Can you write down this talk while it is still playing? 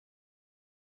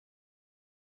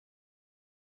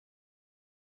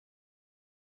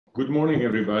Good morning,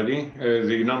 everybody.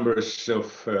 The numbers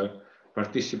of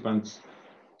participants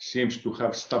seems to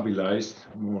have stabilized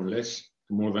more or less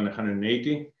to more than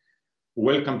 180.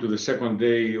 Welcome to the second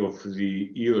day of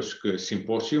the EOSC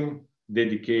symposium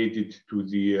dedicated to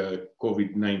the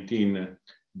COVID-19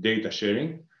 data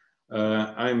sharing.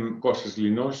 I'm Kostas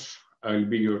Glinos. I'll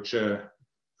be your chair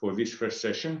for this first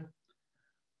session.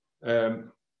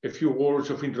 A few words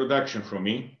of introduction from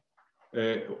me.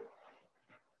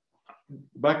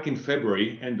 Back in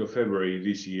February, end of February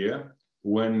this year,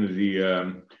 when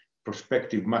the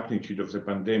prospective magnitude of the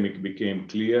pandemic became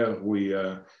clear, we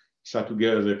sat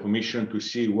together the commission to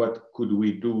see what could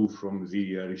we do from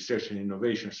the research and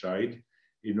innovation side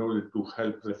in order to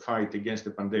help the fight against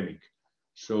the pandemic.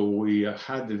 So we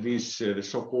had this, the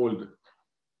so-called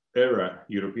ERA,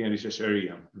 European Research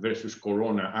Area versus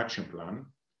Corona action plan,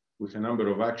 with a number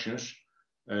of actions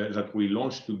that we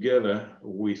launched together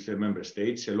with the member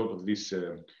states. A lot of these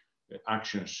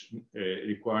actions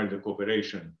require the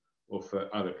cooperation of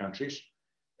other countries.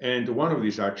 And one of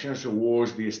these actions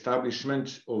was the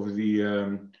establishment of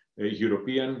the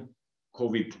European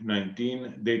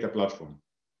COVID-19 data platform.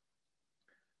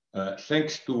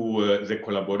 Thanks to the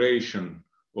collaboration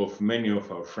of many of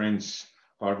our friends,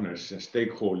 partners, and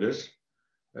stakeholders,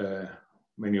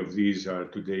 many of these are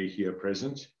today here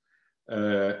present,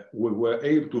 we were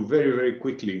able to very, very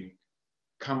quickly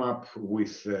come up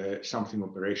with something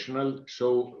operational.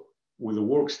 So with the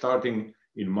work starting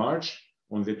in March,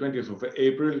 on the 20th of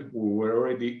April, we were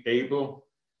already able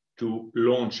to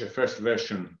launch a first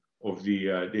version of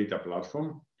the data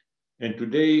platform. And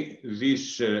today,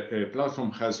 this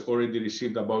platform has already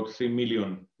received about 3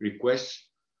 million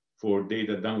requests for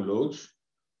data downloads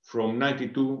from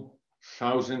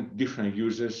 92,000 different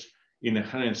users in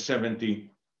 170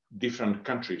 different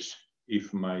countries,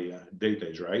 if my data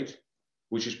is right,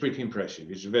 which is pretty impressive.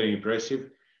 It's very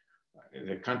impressive.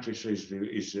 The countries is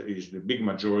the big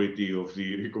majority of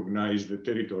the recognized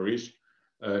territories.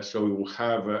 So we will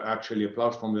have actually a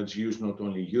platform that's used not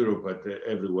only in Europe, but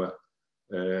everywhere,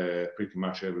 pretty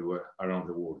much everywhere around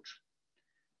the world.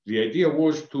 The idea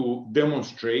was to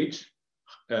demonstrate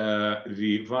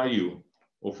the value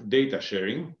of data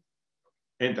sharing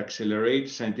and accelerate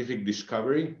scientific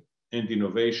discovery and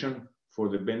innovation for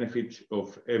the benefit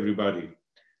of everybody.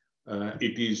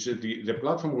 The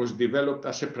platform was developed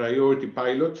as a priority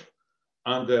pilot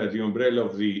under the umbrella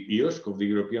of the EOSC, of the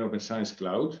European Open Science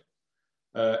Cloud.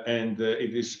 And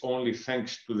it is only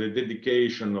thanks to the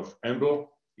dedication of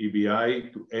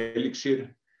EMBL-EBI, to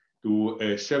Elixir,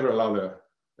 to several other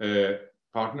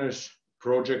partners,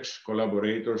 projects,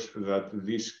 collaborators, that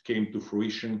this came to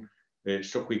fruition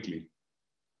so quickly.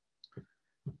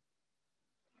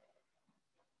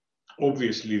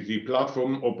 Obviously, the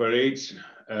platform operates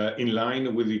in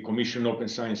line with the Commission Open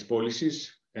Science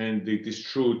policies, and it is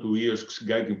true to EOSC's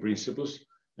guiding principles,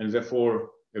 and therefore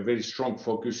a very strong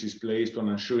focus is placed on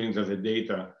ensuring that the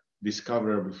data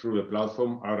discoverable through the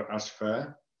platform are as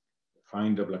fair,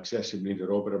 findable, accessible,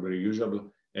 interoperable,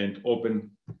 reusable, and open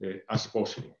as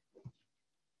possible.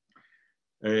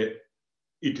 It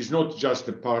is not just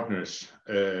the partners,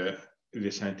 the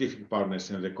scientific partners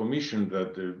and the Commission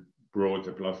that brought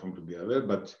the platform together,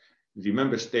 but the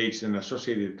member states and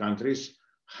associated countries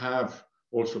have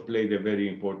also played a very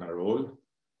important role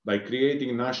by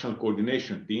creating national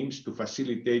coordination teams to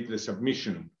facilitate the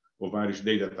submission of various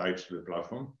data types to the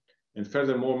platform. And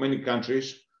furthermore, many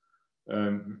countries,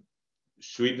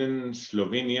 Sweden,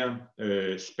 Slovenia,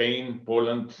 Spain,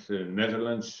 Poland,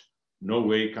 Netherlands,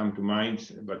 Norway come to mind,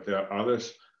 but there are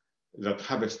others that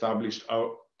have established,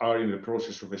 are in the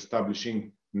process of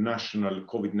establishing national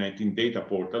COVID-19 data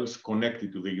portals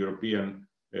connected to the European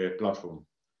platform.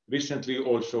 Recently,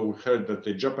 also we heard that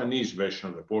the Japanese version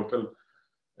of the portal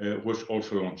was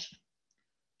also launched.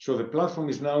 So the platform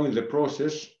is now in the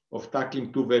process of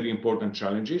tackling two very important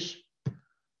challenges.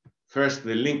 First,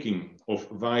 the linking of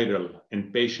viral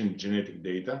and patient genetic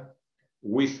data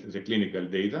with the clinical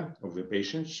data of the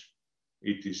patients.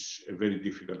 It is a very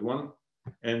difficult one.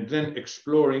 And then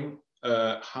exploring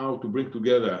how to bring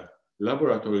together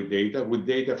laboratory data with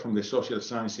data from the social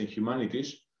science and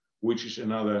humanities, which is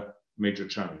another major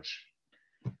challenge.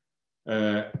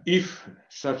 If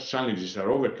such challenges are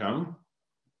overcome,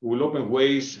 we'll open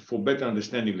ways for better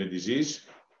understanding the disease.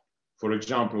 For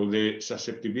example, the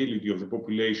susceptibility of the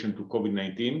population to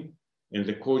COVID-19 and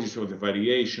the causes of the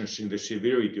variations in the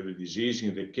severity of the disease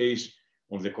in the case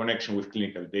of the connection with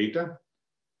clinical data.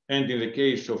 And in the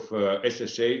case of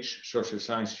SSH, social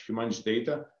science humanities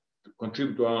data, to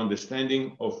contribute to our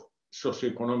understanding of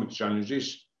socioeconomic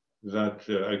challenges that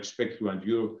are expected to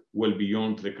endure well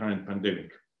beyond the current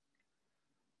pandemic.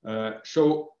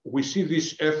 So we see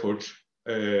this effort,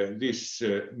 this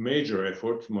major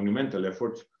effort, monumental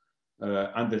effort,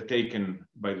 undertaken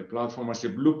by the platform as a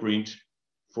blueprint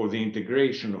for the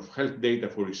integration of health data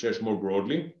for research more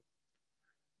broadly,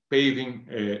 paving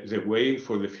the way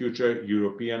for the future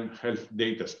European health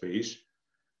data space.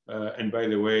 And by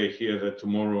the way, here that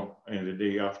tomorrow and the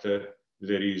day after,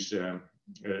 there is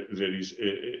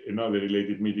another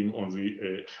related meeting on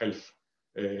the health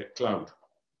cloud.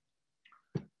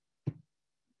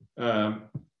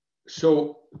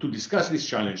 So to discuss these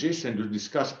challenges and to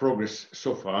discuss progress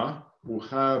so far, we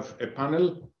have a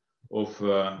panel of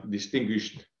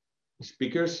distinguished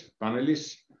speakers,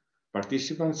 panelists,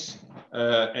 participants,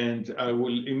 and I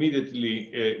will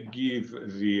immediately give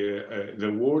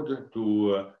the word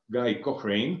to Guy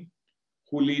Cochrane,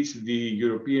 who leads the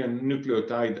European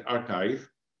Nucleotide Archive,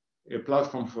 a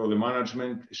platform for the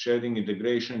management, sharing,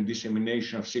 integration, and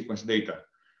dissemination of sequence data.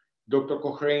 Dr.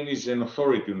 Cochrane is an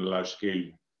authority on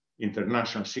large-scale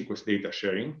international sequence data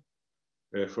sharing.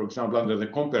 For example, under the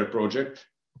COMPARE project,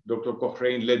 Dr.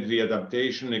 Cochrane led the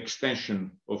adaptation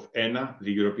extension of ENA,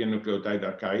 the European Nucleotide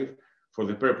Archive, for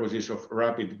the purposes of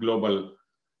rapid global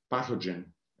pathogen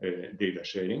data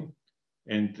sharing,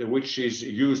 and which is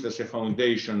used as a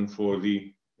foundation for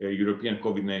the European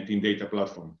COVID-19 data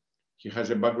platform. He has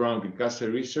a background in cancer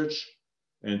research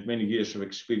and many years of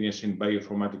experience in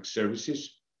bioinformatics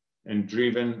services, and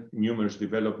driven numerous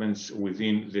developments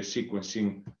within the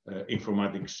sequencing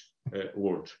informatics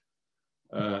world.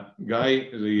 Guy,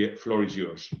 the floor is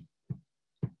yours.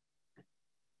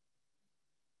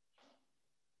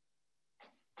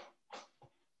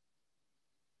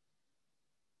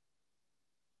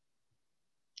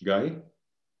 Guy?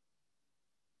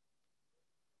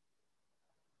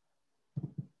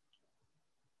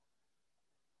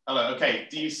 Hello, okay.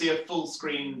 Do you see a full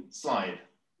screen slide?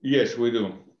 Yes, we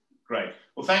do. Great.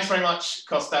 Well, thanks very much,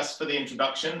 Kostas, for the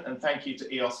introduction, and thank you to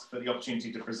EOSC for the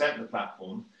opportunity to present the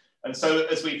platform. And so,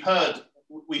 as we've heard,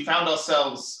 we found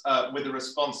ourselves with a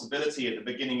responsibility at the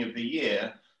beginning of the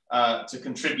year to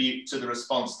contribute to the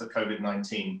response to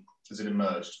COVID-19 as it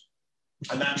emerged.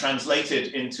 And that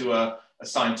translated into a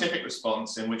scientific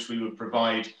response in which we would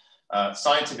provide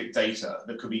scientific data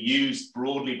that could be used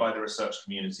broadly by the research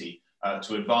community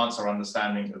to advance our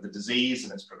understanding of the disease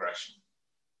and its progression.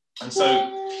 And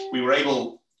so we were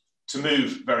able to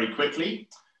move very quickly.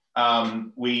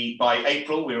 By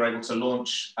April, we were able to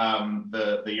launch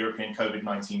the European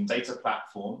COVID-19 data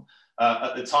platform.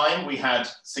 At the time, we had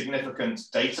significant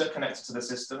data connected to the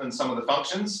system and some of the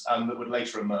functions that would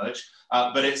later emerge.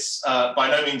 But it's by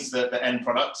no means the end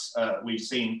product. We've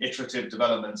seen iterative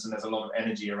developments, and there's a lot of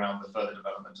energy around the further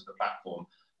development of the platform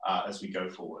as we go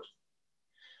forward.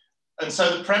 And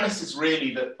so the premise is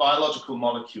really that biological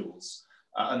molecules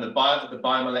and the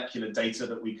biomolecular data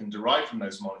that we can derive from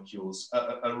those molecules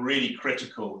are really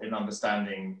critical in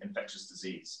understanding infectious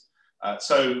disease.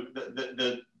 So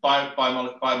the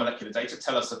biomolecular data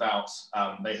tell us about,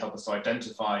 they help us to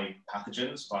identify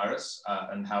pathogens, virus,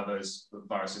 and how those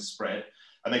viruses spread.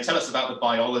 And they tell us about the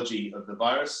biology of the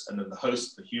virus and of the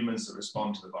host, the humans that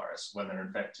respond to the virus when they're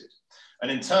infected.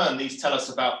 And in turn, these tell us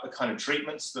about the kind of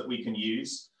treatments that we can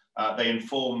use. They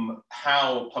inform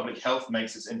how public health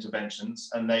makes its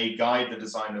interventions, and they guide the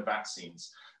design of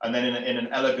vaccines. And then in an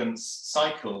elegant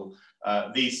cycle,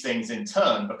 these things in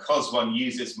turn, because one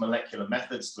uses molecular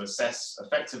methods to assess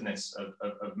effectiveness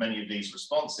of many of these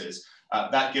responses,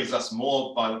 that gives us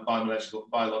more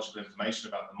biological information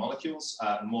about the molecules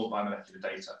and more biomolecular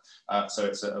data. So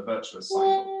it's a virtuous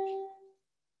cycle.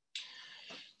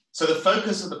 So the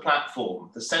focus of the platform,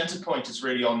 the center point is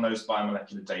really on those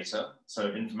biomolecular data, so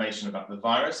information about the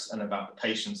virus and about the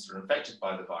patients that are infected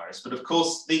by the virus. But of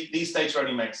course, these data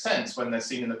only make sense when they're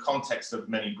seen in the context of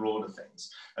many broader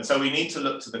things. And so we need to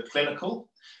look to the clinical,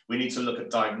 we need to look at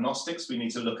diagnostics, we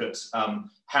need to look at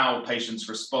how patients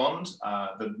respond,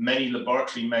 the many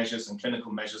laboratory measures and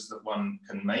clinical measures that one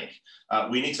can make.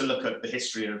 We need to look at the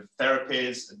history of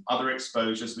therapies and other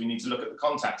exposures. We need to look at the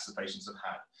contacts the patients have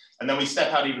had. And then we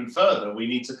step out even further. We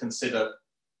need to consider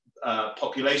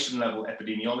population level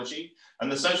epidemiology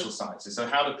and the social sciences. So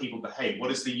how do people behave?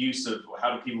 What is the use of, or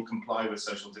how do people comply with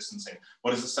social distancing?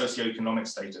 What is the socioeconomic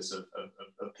status of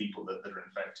people that are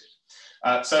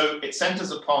infected? So it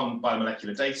centers upon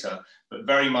biomolecular data, but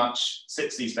very much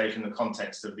sits these data in the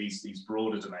context of these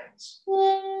broader domains.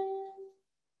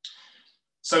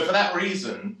 So for that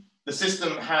reason, the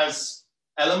system has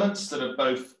elements that are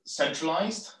both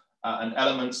centralized and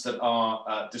elements that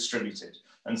are distributed.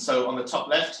 And so on the top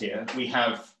left here, we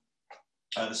have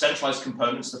the centralized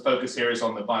components. The focus here is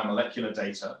on the biomolecular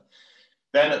data.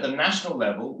 Then at the national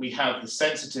level, we have the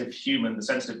sensitive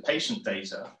patient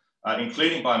data,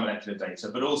 including biomolecular data,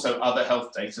 but also other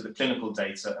health data, the clinical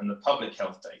data and the public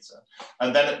health data.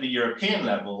 And then at the European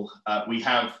level, we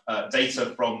have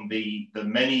data from the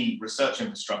many research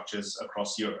infrastructures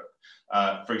across Europe.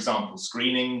 For example,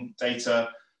 screening data,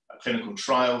 clinical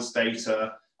trials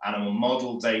data, animal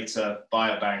model data,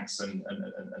 biobanks, and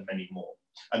many more.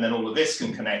 And then all of this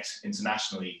can connect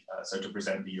internationally, so to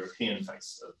present the European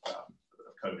face of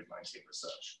COVID-19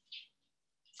 research.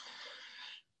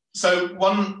 So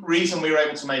one reason we were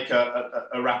able to make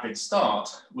a rapid start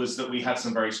was that we had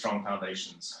some very strong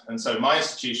foundations. And so my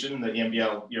institution, the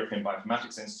EMBL European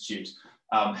Bioinformatics Institute,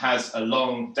 has a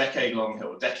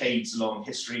decades-long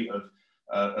history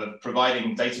of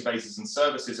providing databases and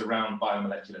services around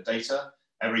biomolecular data,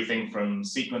 everything from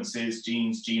sequences,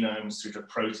 genes, genomes, through to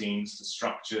proteins, to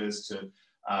structures, to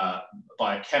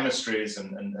biochemistries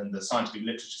and the scientific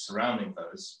literature surrounding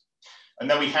those. And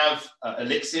then we have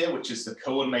Elixir, which is the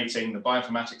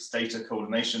bioinformatics data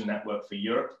coordination network for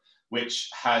Europe, which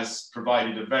has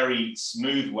provided a very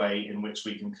smooth way in which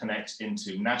we can connect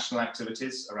into national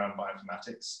activities around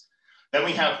bioinformatics. Then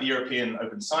we have the European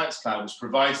Open Science Cloud, which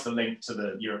provides the link to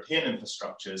the European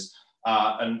infrastructures.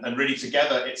 And really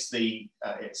together, it's the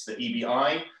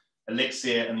EBI,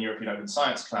 Elixir, and the European Open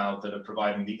Science Cloud that are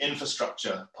providing the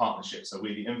infrastructure partnership. So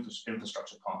we're the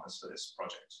infrastructure partners for this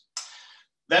project.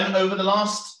 Then over the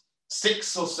last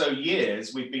 6 or so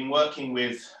years, we've been working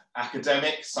with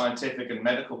academic, scientific, and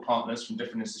medical partners from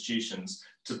different institutions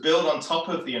to build on top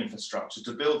of the infrastructure,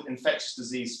 to build infectious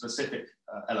disease specific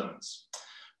elements.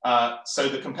 So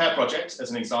the COMPARE project,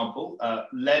 as an example,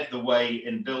 led the way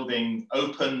in building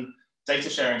open data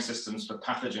sharing systems for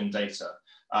pathogen data.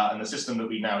 And the system that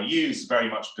we now use very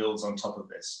much builds on top of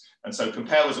this. And so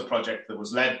COMPARE was a project that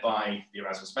was led by the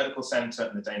Erasmus Medical Center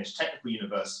and the Danish Technical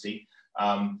University.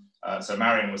 So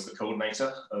Marion was the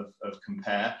coordinator of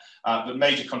COMPARE, but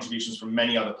major contributions from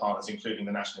many other partners, including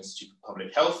the National Institute for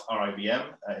Public Health,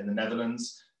 RIVM, in the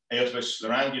Netherlands, Eötvös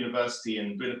Loránd University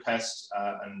in Budapest,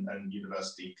 and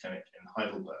University Clinic in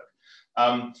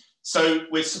Heidelberg. So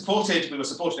we were supported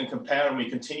in COMPARE, and we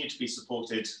continue to be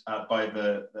supported by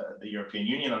the European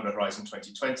Union under Horizon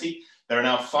 2020. There are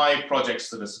now 5 projects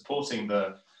that are supporting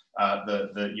the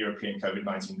European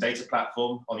COVID-19 data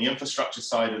platform. On the infrastructure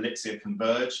side, Elixir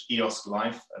Converge, EOSC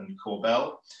Life, and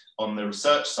Corbel. On the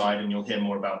research side, and you'll hear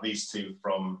more about these 2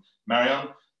 from Marion,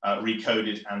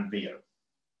 Recoded and Bio.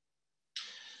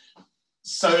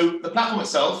 So the platform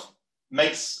itself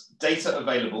makes data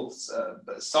available,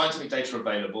 scientific data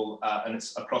available, and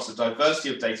it's across a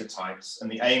diversity of data types. And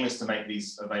the aim is to make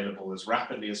these available as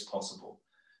rapidly as possible.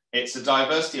 It's a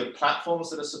diversity of platforms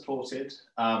that are supported,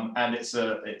 and it's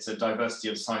a diversity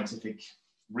of scientific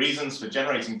reasons for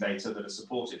generating data that are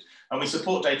supported. And we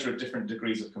support data at different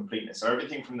degrees of completeness. So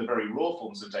everything from the very raw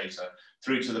forms of data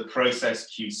through to the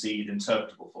processed, QC'd,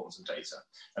 interpretable forms of data.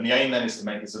 And the aim then is to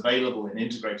make this available in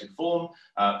integrated form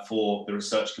for the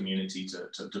research community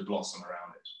to blossom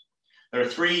around it. There are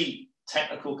 3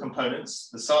 technical components.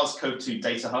 The SARS-CoV-2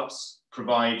 data hubs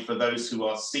provide for those who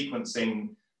are sequencing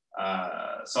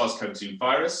SARS-CoV-2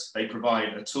 virus. They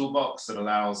provide a toolbox that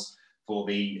allows for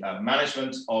the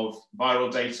management of viral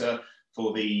data,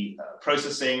 for the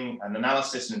processing and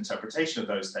analysis and interpretation of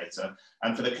those data,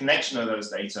 and for the connection of those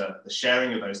data, the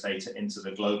sharing of those data into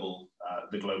the global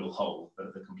whole,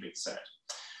 the complete set.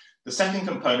 The second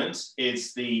component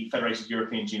is the Federated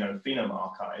European Genome Phenome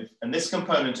Archive, and this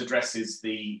component addresses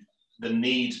the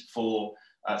need for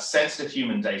sensitive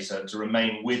human data to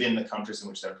remain within the countries in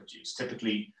which they're produced.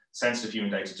 Typically, sensitive human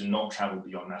data do not travel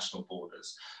beyond national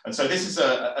borders. And so this is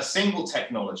a single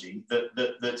technology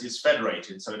that is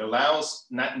federated. So it allows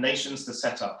nations to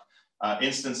set up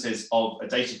instances of a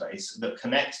database that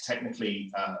connect technically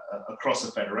across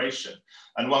a federation.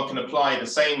 And one can apply the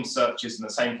same searches and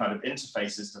the same kind of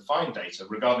interfaces to find data,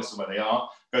 regardless of where they are,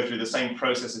 go through the same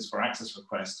processes for access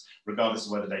requests, regardless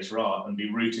of where the data are, and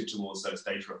be routed towards those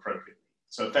data appropriately.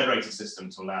 So a federated system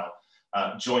to allow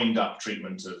joined up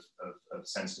treatment of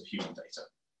sensitive human data.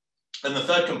 And the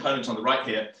third component on the right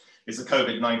here is the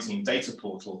COVID-19 data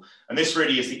portal. And this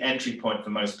really is the entry point for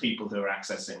most people who are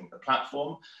accessing the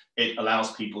platform. It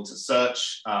allows people to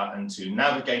search and to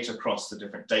navigate across the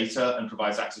different data and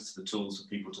provides access to the tools for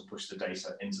people to push the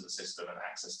data into the system and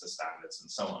access to standards and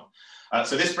so on.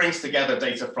 So this brings together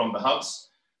data from the hubs,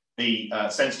 the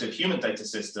sensitive human data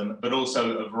system, but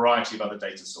also a variety of other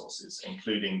data sources,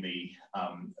 including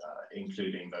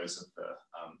those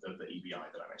of the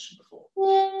EBI that I mentioned before.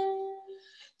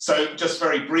 So just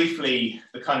very briefly,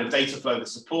 the kind of data flow that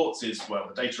supports is, well,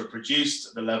 the data are produced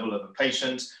at the level of a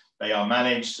patient. They are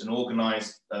managed and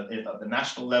organized at the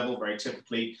national level, very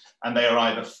typically, and they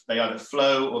either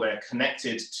flow or they're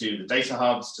connected to the data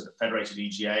hubs, to the federated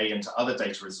EGA, and to other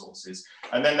data resources,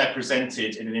 and then they're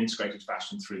presented in an integrated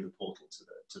fashion through the portal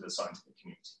to the scientific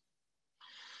community.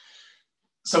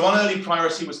 So one early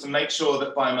priority was to make sure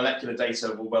that biomolecular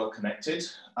data were well connected.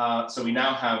 So we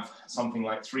now have something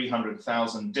like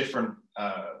 300,000 different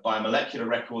biomolecular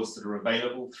records that are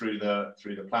available through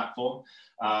the platform.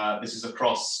 This is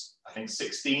across, I think,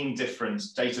 16 different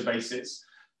databases,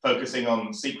 focusing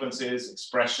on sequences,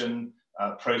 expression,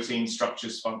 protein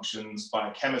structures, functions,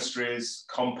 biochemistries,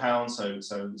 compounds, so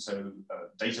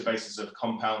databases of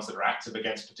compounds that are active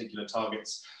against particular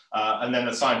targets, and then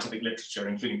the scientific literature,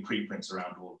 including preprints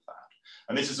around all of that.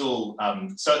 And this is all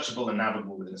searchable and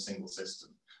navigable within a single system,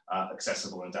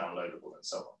 accessible and downloadable and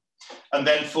so on. And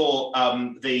then for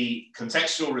the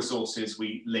contextual resources,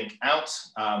 we link out,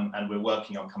 and we're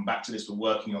working, I'll come back to this, we're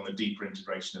working on the deeper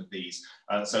integration of these.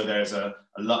 So there's a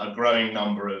growing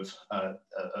number of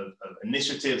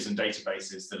initiatives and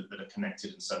databases that are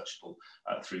connected and searchable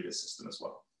through this system as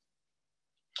well.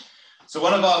 So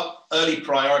one of our early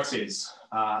priorities,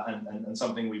 and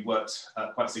something we've worked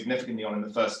quite significantly on in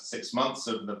the first 6 months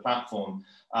of the platform,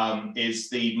 is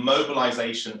the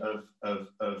mobilization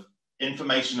of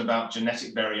information about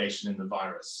genetic variation in the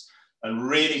virus. And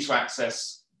really, to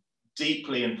access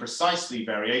deeply and precisely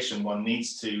variation, one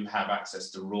needs to have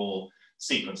access to raw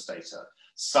sequence data,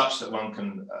 such that one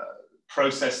can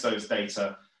process those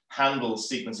data, handle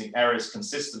sequencing errors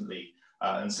consistently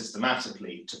and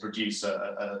systematically to produce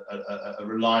a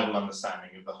reliable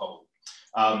understanding of the whole.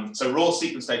 So raw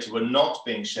sequence data were not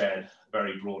being shared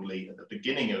very broadly at the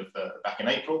beginning of back in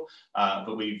April,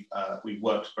 but we've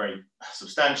worked very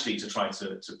substantially to try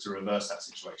to reverse that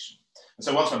situation. And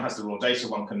so once one has the raw data,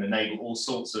 one can enable all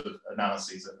sorts of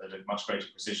analyses at a much greater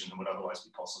precision than would otherwise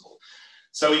be possible.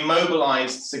 So we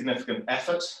mobilized significant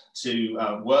effort to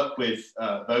work with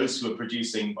those who are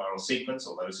producing viral sequence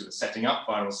or those who are setting up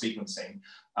viral sequencing.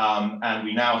 And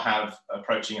we now have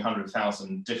approaching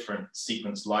 100,000 different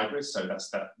sequence libraries. So that's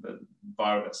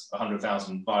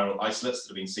 100,000 viral isolates that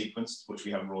have been sequenced, which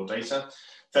we have raw data.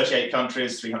 38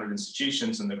 countries, 300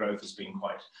 institutions, and the growth has been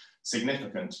quite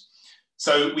significant.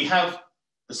 So we have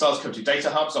the SARS-CoV-2 data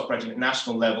hubs operating at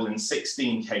national level in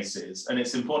 16 cases. And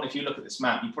it's important, if you look at this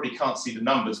map, you probably can't see the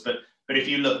numbers, but if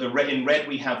you look, in red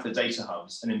we have the data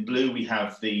hubs, and in blue we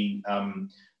have the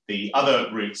other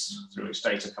routes through which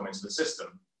data come into the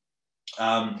system.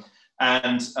 And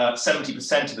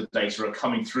 70% of the data are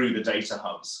coming through the data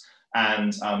hubs.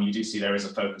 And you do see there is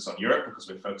a focus on Europe, because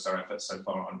we've focused our efforts so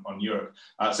far on Europe.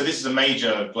 So this is a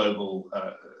major global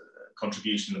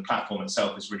contribution. The platform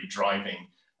itself is really driving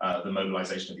the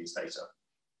mobilization of these data.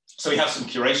 So we have some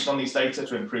curation on these data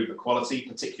to improve the quality,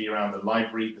 particularly around the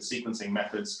library, the sequencing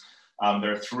methods.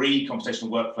 There are 3 computational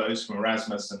workflows from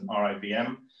Erasmus and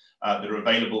RIBM that are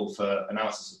available for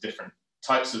analysis of different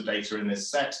types of data in this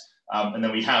set. And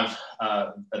then we have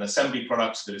an assembly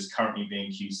product that is currently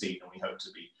being QC'd, and we hope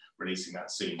to be releasing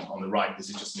that soon. On the right, this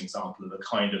is just an example of the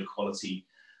kind of quality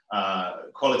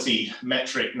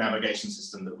metric navigation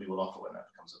system that we will offer when that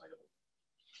becomes available.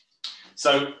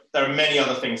 So there are many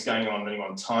other things going on at any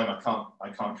one time. I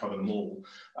can't cover them all.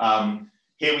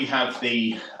 Here we have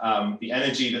the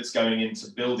energy that's going into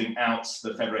building out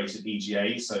the federated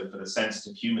EGA. So for the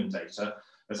sensitive human data,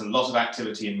 there's a lot of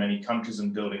activity in many countries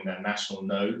in building their national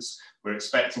nodes. We're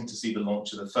expecting to see the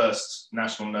launch of the first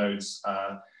national nodes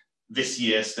this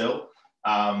year still,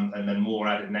 and then more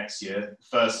added next year.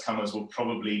 First comers will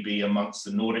probably be amongst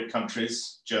the Nordic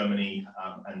countries, Germany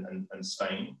and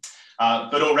Spain.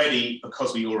 But already,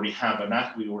 because we already have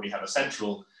a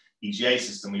central EGA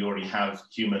system, we already have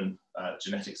human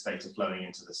genetics data flowing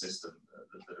into the system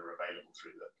that are available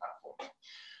through the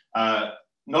platform.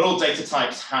 Not all data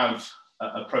types have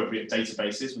appropriate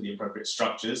databases with the appropriate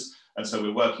structures. And so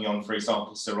we're working on, for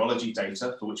example, serology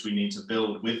data, for which we need to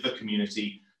build with the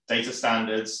community data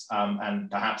standards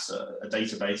and perhaps a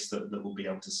database that will be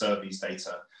able to serve these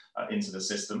data into the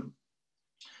system.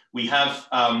 We have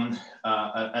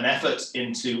an effort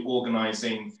into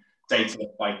organizing data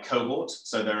by cohort.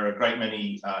 So there are a great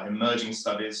many emerging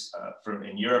studies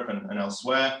in Europe and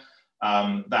elsewhere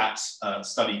that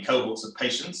study cohorts of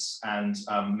patients, and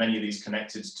many of these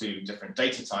connected to different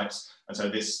data types. And so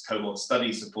this cohort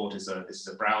study support is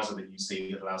a browser that you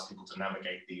see that allows people to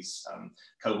navigate these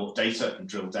cohort data and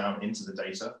drill down into the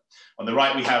data. On the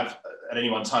right, we have at any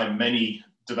one time many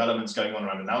developments going on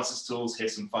around analysis tools.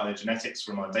 Here's some phylogenetics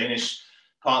from our Danish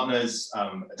partners,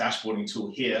 a dashboarding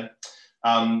tool here.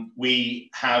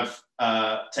 We have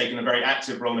taken a very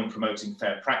active role in promoting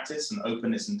fair practice and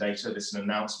openness in data. This is an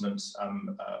announcement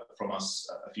from us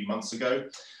a few months ago.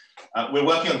 We're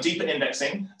working on deeper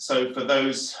indexing. So for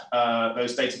those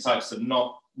data types that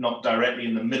are not directly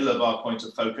in the middle of our point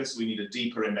of focus, we need a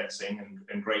deeper indexing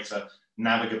and greater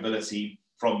navigability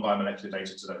from biomolecular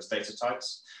data to those data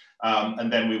types.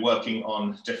 And then we're working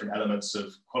on different elements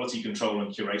of quality control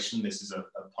and curation. This is a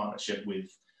partnership with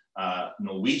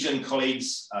Norwegian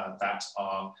colleagues that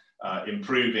are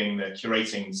improving the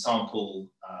curating sample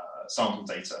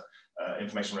data,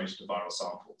 information related to viral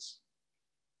samples.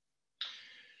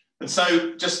 And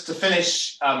so just to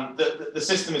finish, the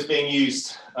system is being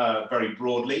used very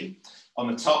broadly. On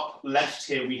the top left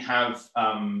here, we have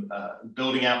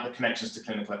building out the connections to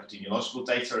clinical epidemiological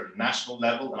data at a national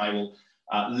level. And I will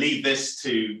leave this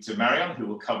to Marion, who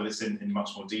will cover this in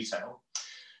much more detail.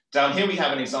 Down here, we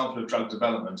have an example of drug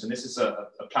development. And this is a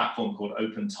platform called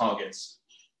Open Targets,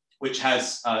 which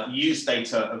has used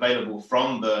data available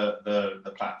from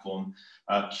the platform,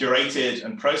 curated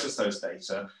and processed those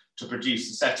data to produce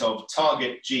a set of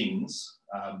target genes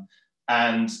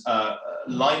and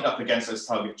lined up against those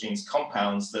target genes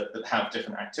compounds that have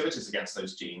different activities against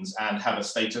those genes and have a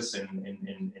status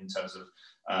in terms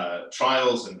of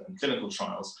trials and clinical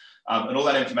trials. And all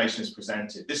that information is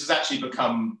presented. This has actually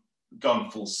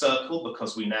gone full circle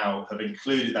because we now have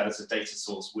included that as a data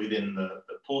source within the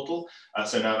portal.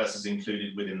 So now this is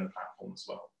included within the platform as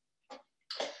well.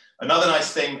 Another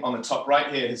nice thing on the top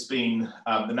right here has been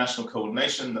the national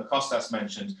coordination that Kostas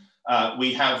mentioned.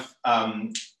 We have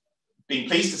been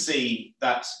pleased to see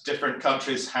that different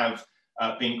countries have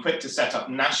been quick to set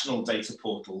up national data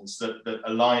portals that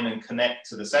align and connect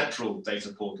to the central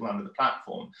data portal under the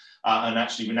platform. And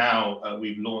actually now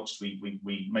we've launched,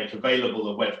 we make available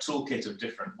a web toolkit of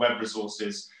different web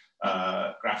resources,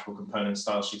 graphical components,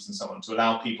 style sheets, and so on, to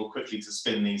allow people quickly to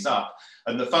spin these up.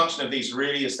 And the function of these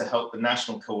really is to help the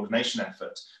national coordination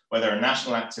effort, where there are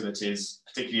national activities,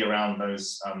 particularly around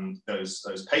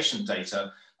those patient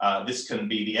data. This can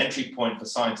be the entry point for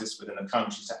scientists within a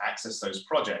country to access those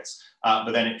projects,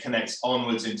 but then it connects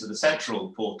onwards into the central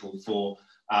portal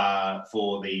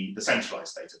for the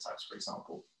centralized data types, for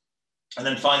example. And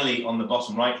then finally, on the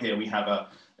bottom right here, we have a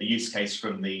use case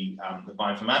from the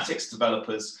bioinformatics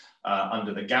developers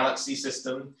under the Galaxy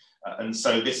system. And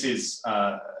so this is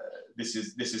a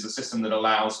system that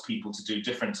allows people to do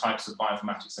different types of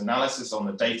bioinformatics analysis on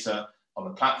the data on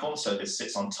the platform. So this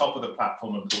sits on top of the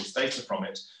platform and pulls data from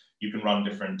it. You can run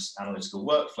different analytical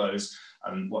workflows.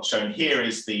 And what's shown here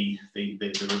is the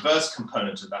reverse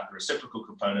component of that, the reciprocal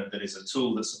component, that is a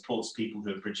tool that supports people who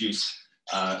have produced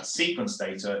sequence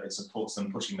data. It supports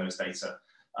them pushing those data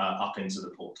up into the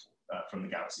portal from the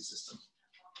Galaxy system.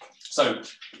 So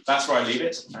that's where I leave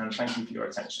it, and thank you for your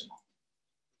attention.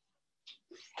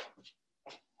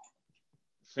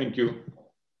 Thank you.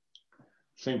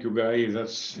 Thank you, Guy.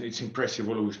 It's impressive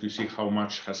always to see how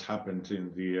much has happened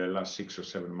in the last 6 or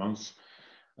 7 months.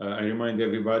 I remind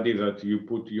everybody that you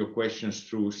put your questions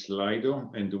through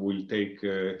Slido, and we'll take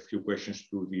a few questions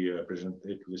to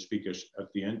the speakers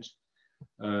at the end.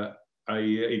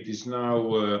 It is now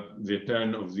the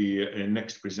turn of the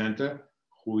next presenter,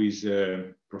 who is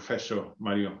Professor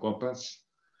Marion Koopmans.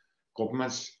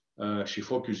 She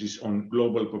focuses on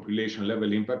global population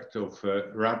level impact of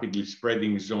rapidly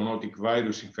spreading zoonotic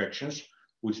virus infections,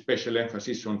 with special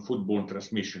emphasis on foodborne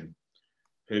transmission.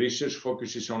 Her research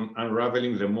focuses on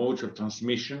unraveling the modes of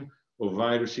transmission of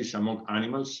viruses among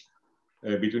animals,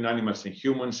 between animals and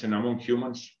humans, and among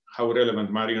humans. How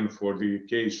relevant, Marion, for the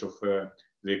case of the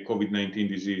COVID-19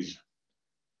 disease.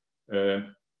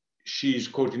 She is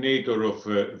coordinator of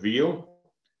VIO,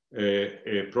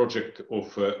 a project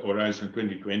of Horizon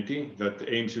 2020 that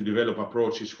aims to develop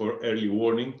approaches for early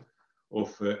warning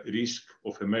of risk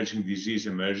of emerging disease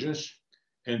emergence.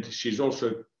 And she's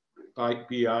also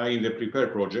PI in the PREPARE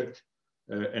project,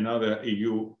 another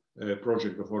EU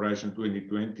project of Horizon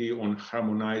 2020 on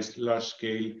harmonized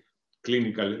large-scale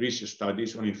clinical research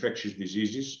studies on infectious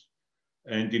diseases,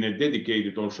 and in a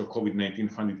dedicated also COVID-19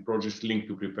 funded project linked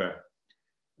to PREPARE.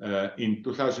 In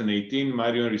 2018,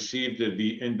 Marion received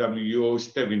the NWO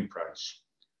Stevin Prize,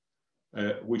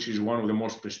 which is one of the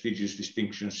most prestigious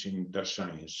distinctions in Dutch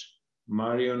science.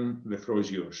 Marion, the floor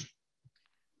is yours.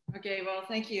 Okay, well,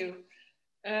 thank you.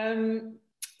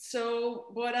 So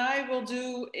what I will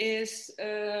do is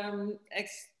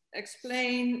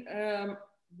explain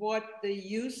what the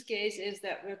use case is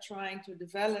that we're trying to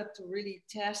develop to really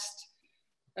test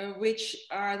which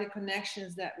are the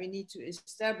connections that we need to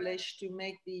establish to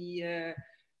make the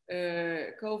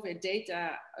COVID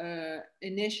data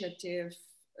initiative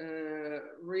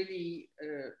really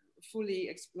fully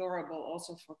explorable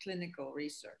also for clinical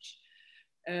research.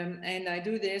 And I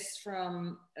do this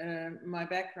from my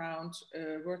background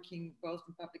working both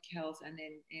in public health and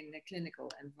in a clinical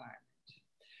environment.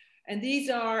 And these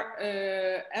are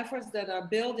efforts that are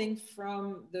building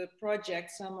from the project,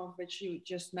 some of which you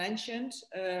just mentioned.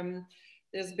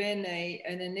 There's been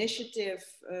an initiative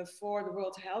for the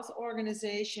World Health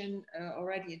Organization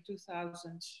already in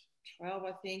 2012,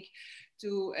 I think,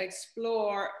 to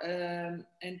explore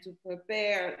and to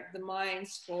prepare the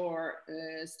minds for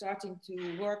starting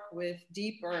to work with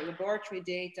deeper laboratory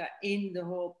data in the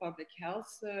whole public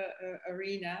health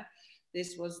arena.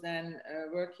 This was then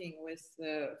working with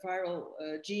viral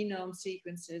genome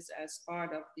sequences as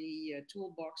part of the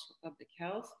toolbox for public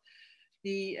health.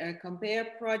 The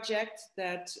COMPARE project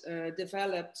that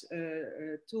developed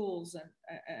tools and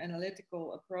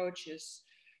analytical approaches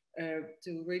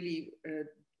to really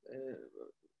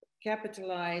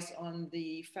capitalize on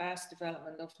the fast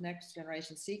development of next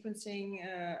generation sequencing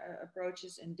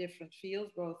approaches in different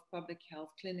fields, both public health,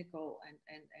 clinical,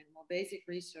 and more basic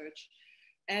research.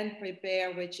 And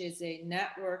PREPARE, which is a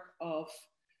network of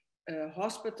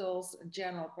hospitals and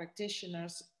general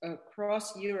practitioners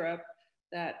across Europe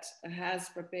that has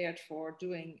prepared for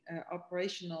doing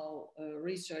operational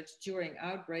research during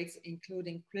outbreaks,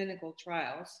 including clinical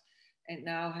trials, and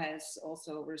now has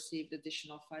also received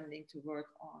additional funding to work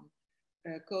on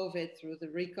COVID through the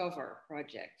RECOVER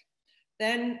project.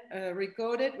 Then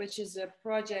RECODED, which is a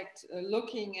project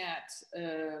looking at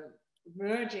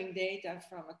merging data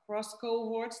from across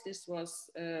cohorts. This was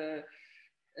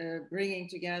bringing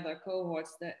together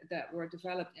cohorts that were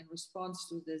developed in response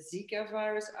to the Zika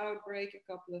virus outbreak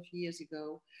a couple of years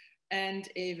ago, and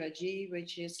EVA-G,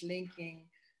 which is linking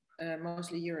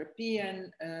mostly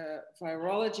European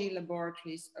virology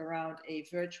laboratories around a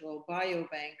virtual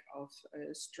biobank of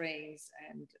strains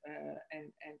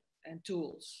and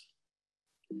tools.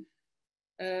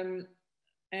 And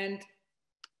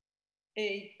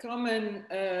a common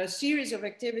series of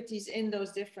activities in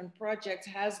those different projects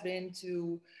has been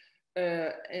to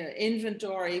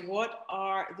inventory what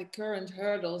are the current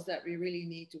hurdles that we really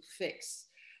need to fix.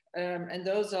 And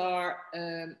those are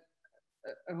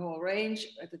a whole range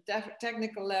at the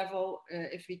technical level.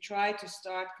 If we try to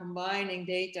start combining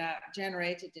data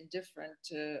generated in different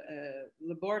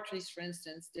laboratories, for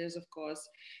instance, there's of course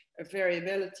a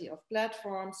variability of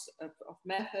platforms, of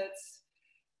methods.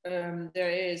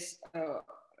 There is a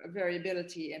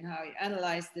variability in how you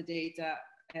analyze the data,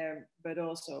 but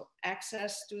also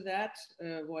access to that.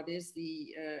 What is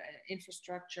the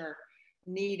infrastructure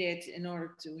needed in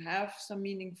order to have some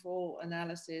meaningful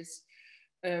analysis?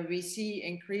 We see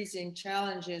increasing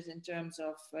challenges in terms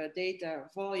of data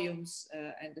volumes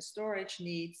and the storage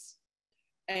needs.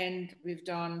 And we've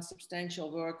done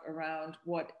substantial work around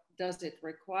what does it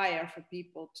require for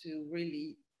people to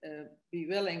really be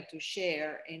willing to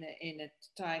share in a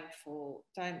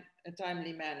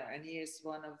timely manner. And here's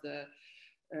one of the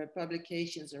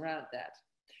publications around that.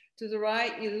 To the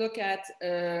right, you look at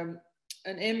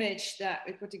an image that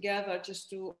we put together just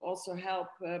to also help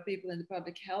people in the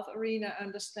public health arena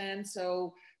understand.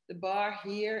 So the bar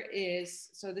here is,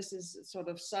 so this is sort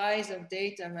of size of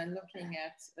data when looking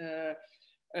at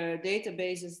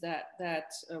databases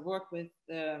that work with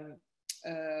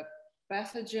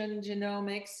pathogen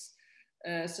genomics.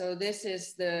 So this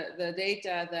is the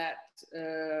data that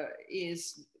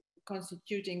is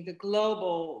constituting the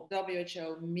global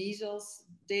WHO measles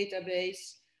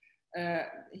database.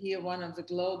 Here, one of the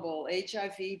global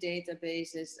HIV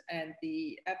databases, and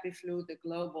the EpiFlu, the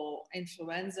global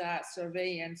influenza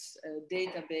surveillance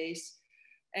database.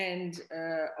 And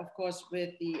of course,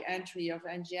 with the entry of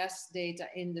NGS data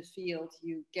in the field,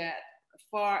 you get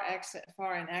far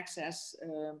in excess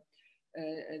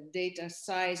data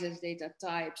sizes, data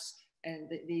types, and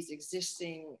these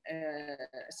existing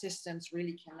systems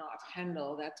really cannot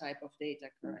handle that type of data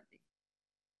currently.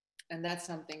 And that's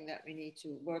something that we need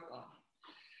to work on.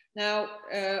 Now,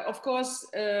 of course,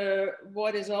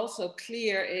 what is also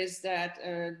clear is that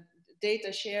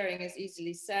data sharing is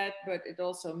easily said, but it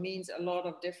also means a lot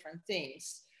of different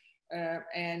things.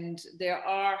 And there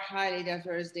are highly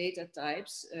diverse data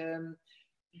types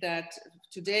that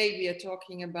today we are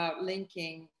talking about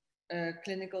linking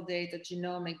clinical data,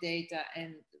 genomic data,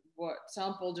 and what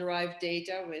sample-derived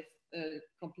data with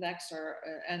complexer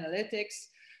analytics,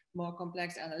 more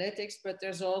complex analytics, but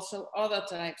there's also other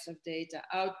types of data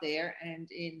out there. And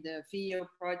in the VIO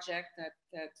project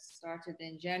that started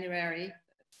in January,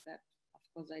 that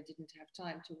of course I didn't have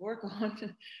time to work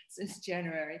on since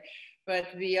January, but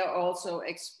we are also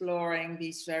exploring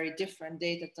these very different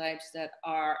data types that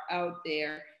are out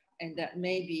there and that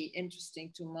may be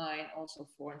interesting to mine also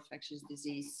for infectious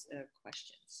disease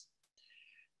questions.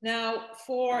 Now,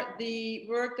 for the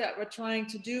work that we're trying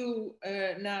to do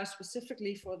now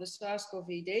specifically for the SARS-CoV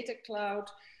data cloud,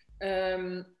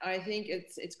 I think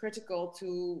it's critical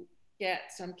to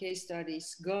get some case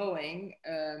studies going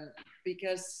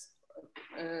because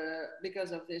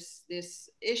of this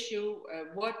issue.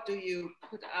 What do you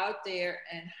put out there,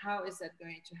 and how is that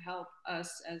going to help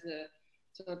us as a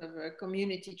sort of a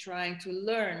community trying to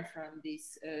learn from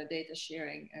these data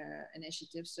sharing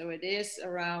initiatives? So it is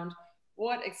around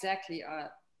what exactly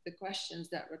are the questions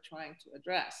that we're trying to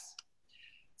address.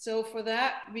 So for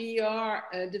that, we are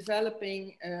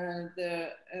developing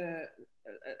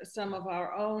some of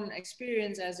our own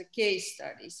experience as a case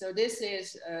study. So this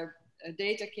is a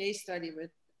data case study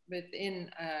within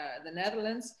the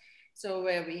Netherlands. So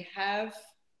where we have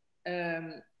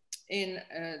in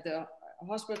the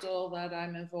hospital that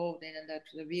I'm involved in, and that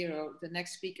the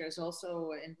next speaker is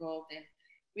also involved in,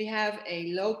 we have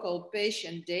a local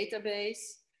patient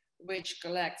database which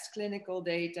collects clinical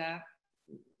data,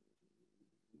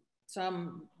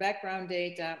 some background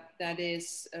data that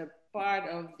is part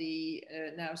of the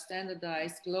now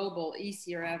standardized global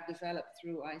eCRF developed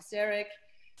through ICERIC.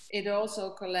 It also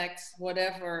collects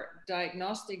whatever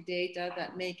diagnostic data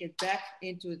that make it back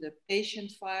into the patient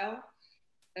file.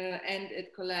 And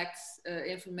it collects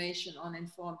information on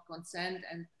informed consent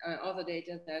and other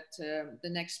data that the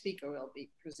next speaker will be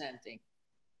presenting.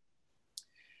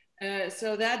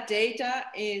 So that data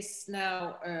is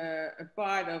now a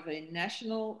part of a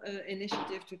national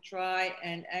initiative to try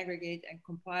and aggregate and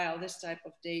compile this type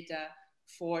of data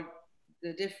for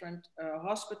the different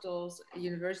hospitals,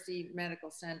 university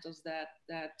medical centers that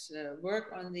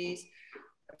work on these,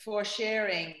 for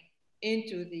sharing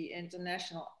into the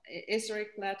international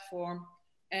ISRIC platform,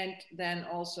 and then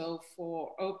also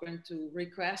for open to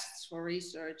requests for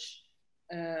research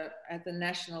at the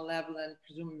national level and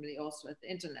presumably also at the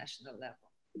international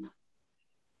level.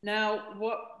 Now,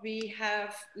 what we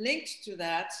have linked to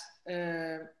that,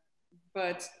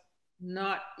 but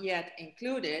not yet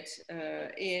included,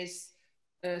 is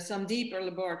some deeper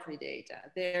laboratory data.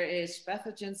 There is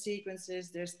pathogen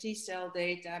sequences, there's T-cell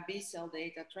data, B-cell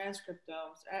data,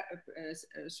 transcriptomes,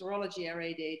 serology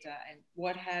array data, and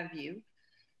what have you,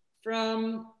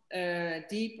 from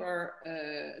deeper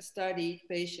studied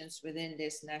patients within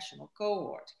this national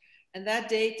cohort. And that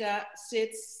data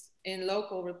sits in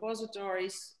local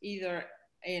repositories, either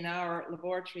in our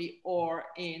laboratory or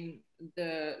in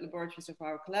the laboratories of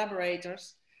our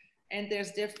collaborators. And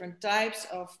there's different types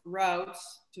of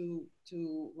routes to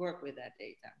work with that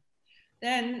data.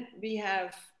 Then we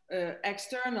have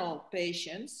external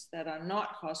patients that are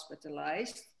not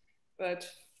hospitalized, but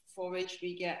for which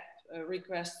we get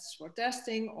requests for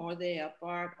testing, or they are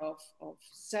part of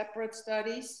separate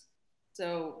studies.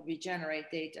 So we generate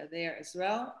data there as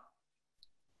well.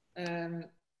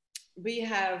 We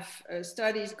have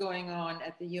studies going on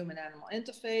at the human-animal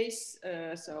interface.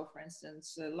 So for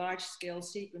instance, large-scale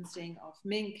sequencing of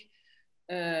mink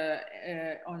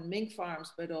on mink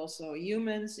farms, but also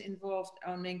humans involved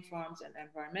on mink farms and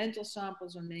environmental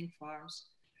samples on mink farms.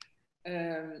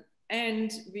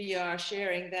 And we are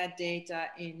sharing that data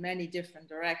in many different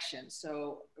directions.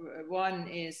 So one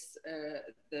is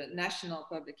the National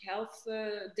Public Health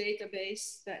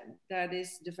database that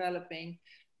is developing,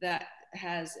 that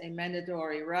has a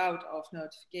mandatory route of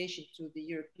notification to the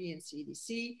European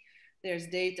CDC. There's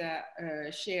data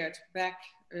shared back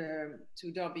to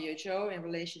WHO in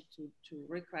relation to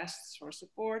requests for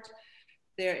support.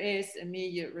 There is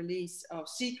immediate release of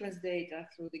sequence data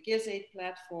through the GISAID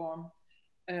platform.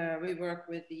 We work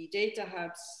with the data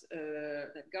hubs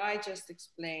that Guy just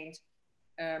explained.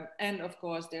 And of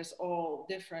course, there's all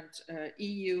different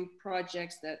EU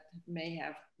projects that may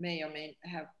or may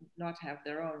not have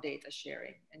their own data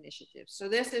sharing initiatives. So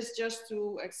this is just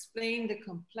to explain the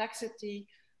complexity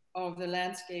of the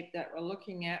landscape that we're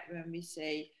looking at when we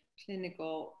say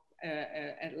clinical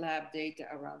and lab data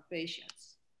around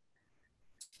patients.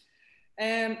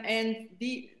 And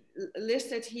the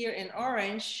listed here in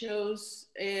orange shows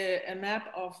a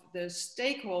map of the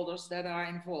stakeholders that are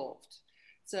involved.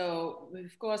 So we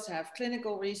of course have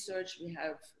clinical research, we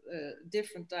have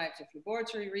different types of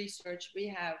laboratory research, we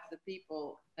have the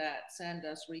people that send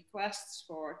us requests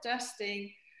for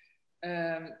testing,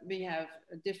 we have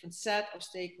a different set of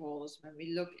stakeholders when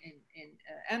we look in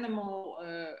animal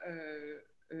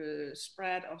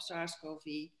spread of SARS-CoV,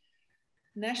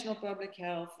 national public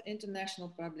health,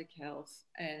 international public health,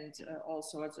 and all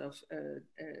sorts of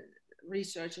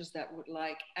researchers that would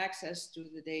like access to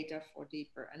the data for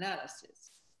deeper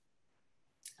analysis.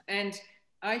 And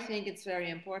I think it's very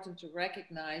important to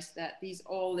recognize that these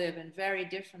all live in very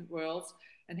different worlds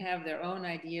and have their own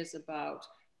ideas about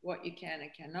what you can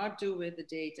and cannot do with the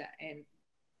data, and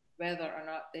whether or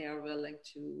not they are willing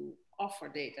to offer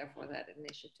data for that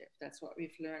initiative. That's what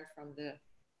we've learned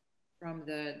from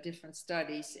the different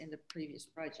studies in the previous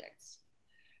projects.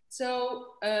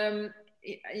 So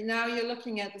now you're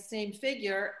looking at the same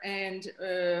figure, and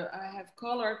I have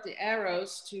colored the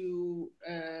arrows to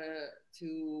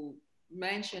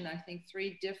mention, I think,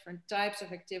 3 different types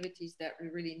of activities that we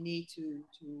really need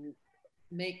to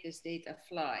make this data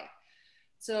fly.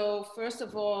 So first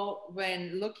of all,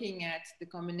 when looking at the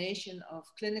combination of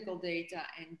clinical data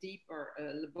and deeper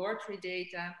laboratory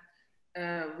data,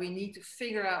 we need to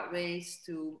figure out ways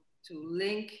to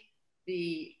link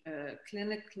the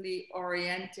clinically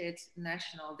oriented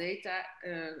national data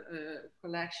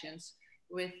collections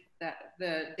with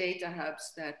the data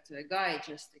hubs that Guy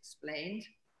just explained.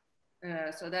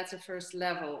 So that's the first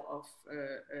level of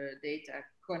data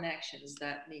connections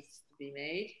that needs to be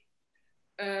made.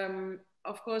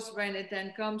 Of course, when it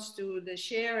then comes to the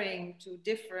sharing to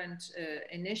different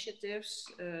initiatives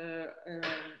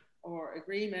or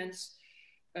agreements,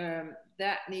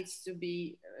 that needs to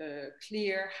be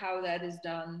clear how that is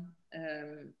done,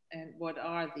 and what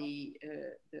are the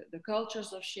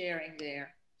cultures of sharing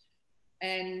there.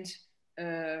 And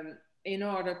in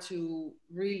order to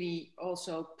really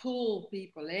also pull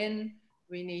people in,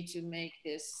 we need to make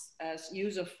this as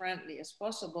user-friendly as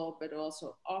possible, but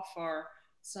also offer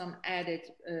some added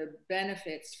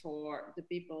benefits for the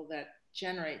people that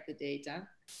generate the data.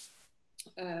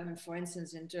 For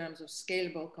instance, in terms of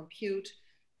scalable compute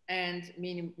and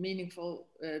meaningful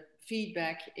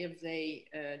feedback if they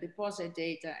deposit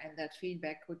data, and that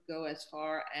feedback could go as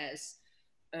far as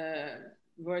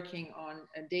working on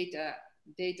data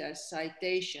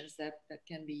citations that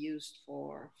can be used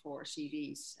for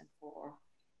CVs and for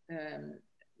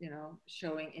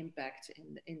showing impact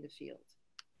in the field.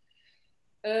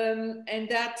 And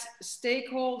that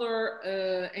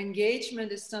stakeholder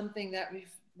engagement is something that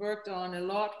we've worked on a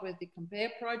lot with the Compare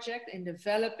project in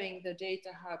developing the data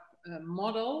hub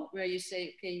model, where you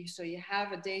say, okay, so you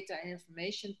have a data and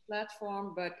information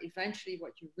platform, but eventually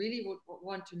what you really would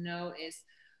want to know is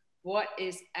what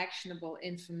is actionable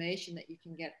information that you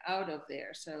can get out of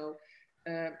there. So,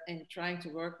 and trying to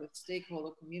work with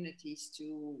stakeholder communities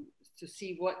to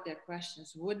see what their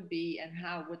questions would be and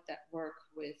how would that work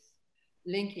with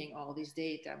linking all these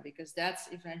data, because that's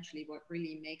eventually what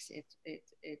really makes it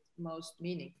most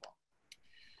meaningful.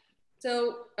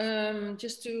 So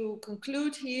just to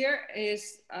conclude here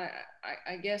is,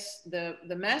 I guess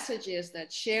the message is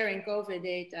that sharing COVID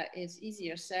data is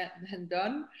easier said than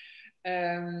done.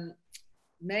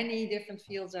 Many different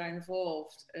fields are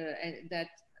involved and that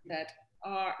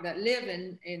live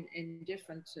in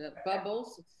different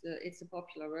bubbles. It's a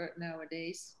popular word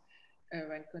nowadays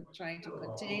when trying to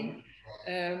contain.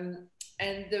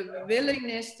 And the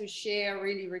willingness to share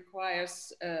really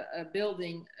requires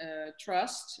building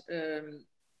trust,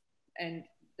 and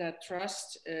that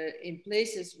trust in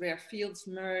places where fields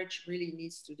merge really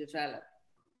needs to develop.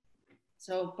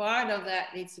 So part of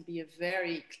that needs to be a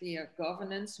very clear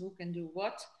governance: who can do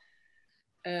what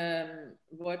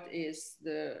is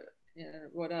the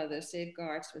what are the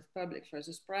safeguards with public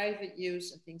versus private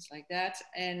use and things like that,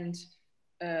 and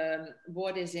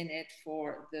what is in it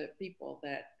for the people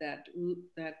that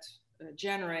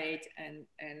generate and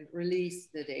release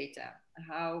the data.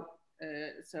 How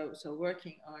so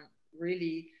working on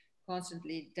really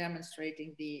constantly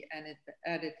demonstrating the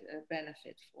added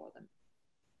benefit for them.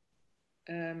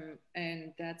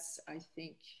 And that's, I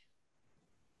think,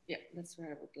 yeah, that's where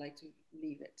I would like to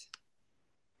leave it.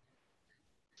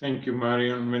 Thank you,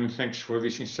 Marion. Many thanks for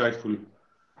this insightful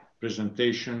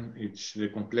presentation. The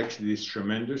complexity is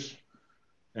tremendous.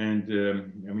 And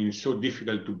I mean, it's so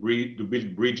difficult to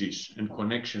build bridges and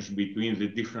connections between the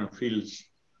different fields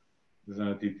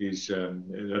that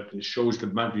that shows the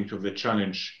magnitude of the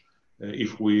challenge.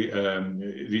 If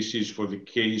this is for the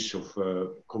case of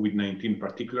COVID-19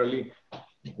 particularly,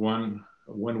 when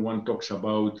one talks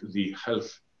about the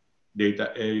health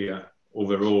data area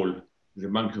overall, the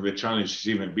magnitude of the challenge is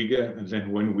even bigger. And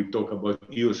then when we talk about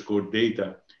EOSC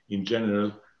data in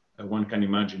general, one can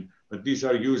imagine. But these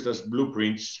are used as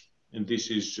blueprints, and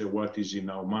this is what is in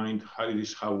our mind. This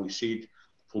is how we see it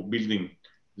for building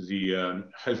the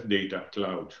health data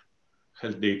cloud,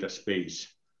 health data space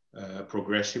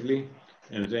progressively.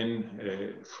 And then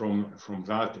from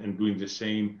that, and doing the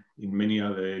same in many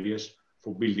other areas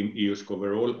for building EOSC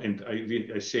overall. And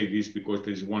I say this because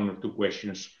there's 1 or 2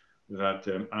 questions that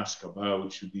ask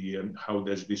about how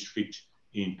does this fit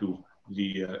into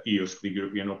the EOSC, the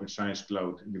European Open Science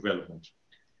Cloud development.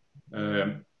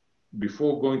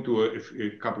 Before going to a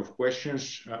couple of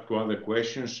questions, to other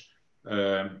questions,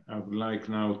 I would like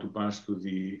now to pass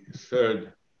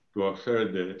to our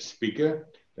third speaker,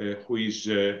 who is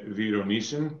Wiro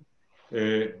Niessen.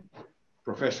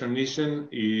 Professor Niessen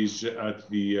is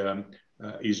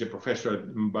a professor at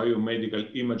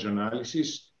Biomedical Image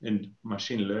Analysis and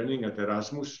Machine Learning at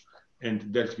Erasmus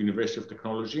and Delft University of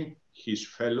Technology. He's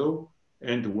fellow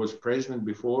and was president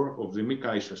before of the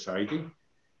MICAI Society.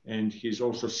 And he's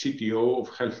also CTO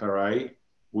of Health-RI,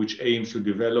 which aims to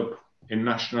develop a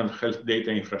national health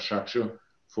data infrastructure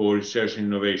for research and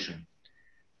innovation.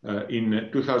 In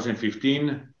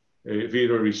 2015,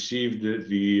 Wiro received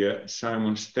the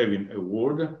Simon Stevin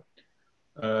Award.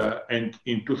 And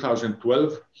in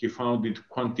 2012, he founded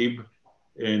Quantib,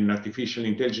 an artificial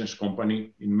intelligence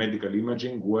company in medical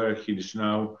imaging, where he is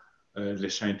now the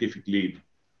scientific lead.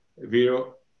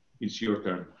 Wiro, it's your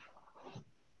turn.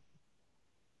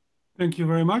 Thank you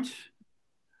very much.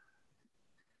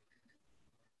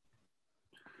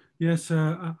 Yes,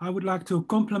 I would like to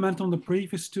comment on the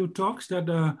previous two talks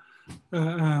that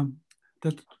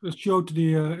showed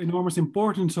the enormous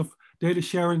importance of data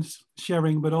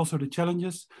sharing, but also the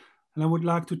challenges. And I would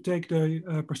like to take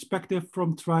the perspective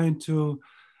from trying to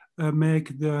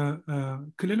make the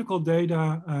clinical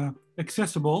data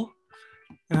accessible.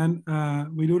 And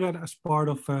we do that as part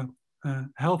of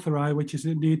Health-RI, which is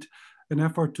indeed an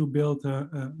effort to build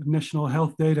a national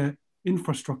health data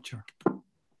infrastructure.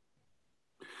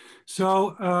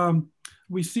 So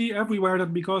we see everywhere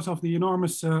that because of the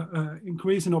enormous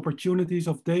increase in opportunities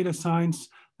of data science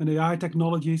and AI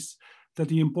technologies, that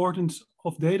the importance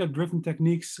of data-driven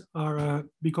techniques are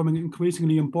becoming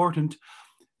increasingly important.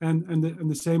 And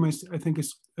the same as I think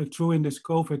is true in this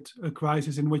COVID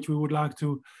crisis, in which we would like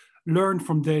to learn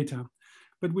from data.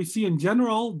 But we see in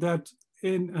general that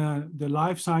in the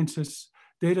life sciences,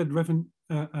 data-driven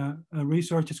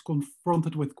research is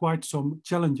confronted with quite some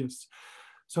challenges.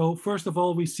 So first of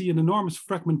all, we see an enormous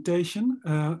fragmentation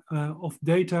of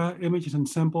data, images, and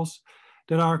samples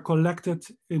that are collected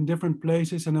in different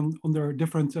places and under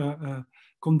different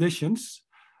conditions.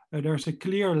 There's a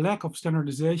clear lack of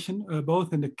standardization,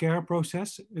 both in the care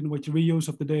process, in which reuse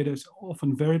of the data is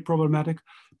often very problematic,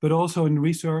 but also in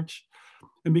research.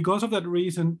 And because of that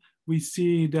reason, we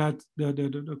see that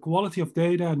the quality of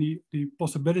data and the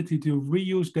possibility to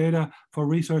reuse data for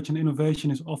research and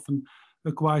innovation is often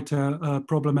quite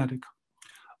problematic.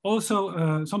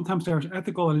 Also, sometimes there's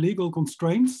ethical and legal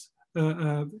constraints.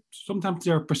 Sometimes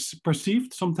they're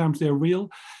perceived, sometimes they're real,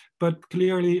 but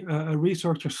clearly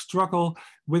researchers struggle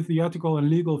with the ethical and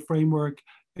legal framework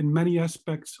in many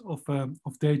aspects of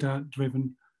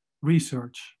data-driven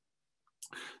research.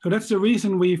 So that's the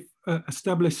reason we've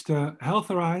established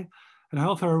Health-RI, and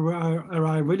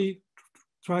Health-RI really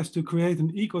tries to create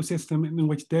an ecosystem in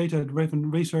which data-driven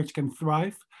research can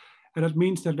thrive. And that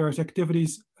means that there's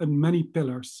activities in many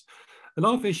pillars. A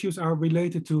lot of issues are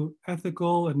related to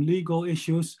ethical and legal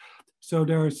issues. So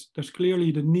there's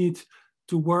clearly the need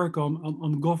to work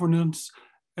on governance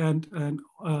and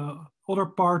other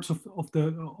parts of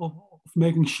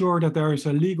making sure that there is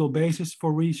a legal basis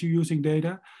for reusing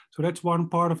data. So that's one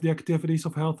part of the activities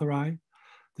of Health-RI.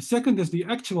 The second is the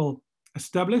actual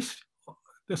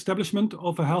establishment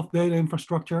of a health data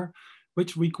infrastructure,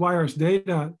 which requires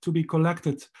data to be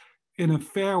collected in a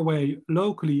fair way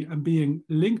locally and being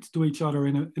linked to each other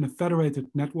in a federated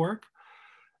network.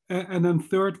 And then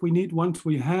third, once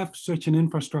we have such an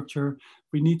infrastructure,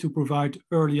 we need to provide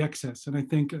early access. And I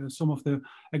think some of the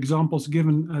examples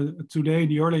given today,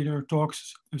 the earlier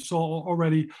talks, saw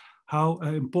already how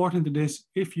important it is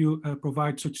if you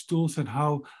provide such tools and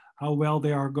how well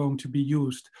they are going to be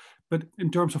used. But in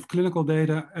terms of clinical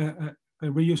data,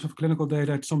 reuse of clinical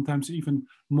data, it's sometimes even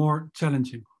more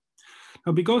challenging.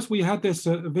 Now, because we had this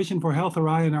vision for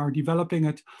Health-RI and are developing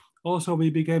it, also we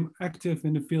became active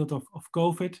in the field of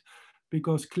COVID,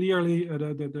 because clearly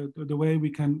the way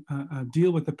we can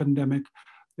deal with the pandemic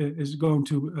is going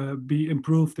to be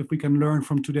improved if we can learn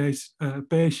from today's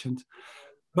patient.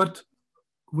 But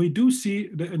we do see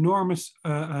the enormous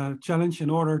challenge in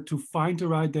order to find the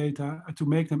right data, to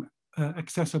make them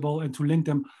accessible and to link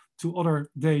them to other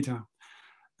data.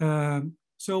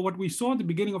 So what we saw at the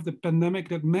beginning of the pandemic,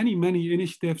 that many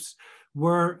initiatives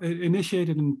were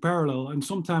initiated in parallel, and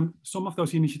sometimes some of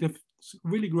those initiatives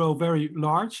really grow very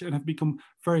large and have become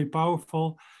very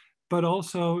powerful, but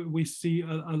also we see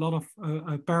a lot of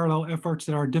parallel efforts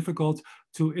that are difficult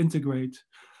to integrate.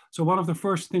 So one of the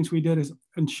first things we did is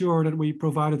ensure that we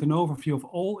provided an overview of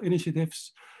all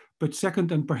initiatives, But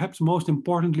second, and perhaps most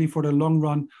importantly for the long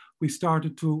run, we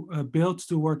started to build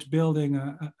towards building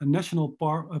a national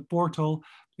portal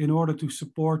in order to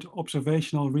support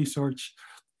observational research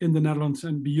in the Netherlands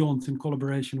and beyond in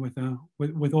collaboration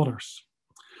with others.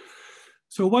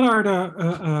 So what are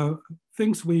the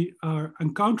things we are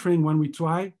encountering when we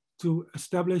try to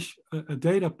establish a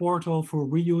data portal for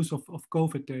reuse of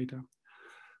COVID data?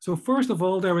 So first of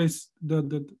all, there is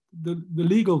the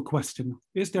legal question.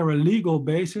 Is there a legal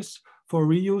basis for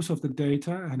reuse of the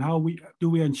data, and how do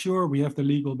we ensure we have the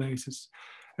legal basis?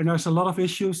 And there's a lot of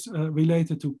issues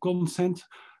related to consent.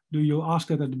 Do you ask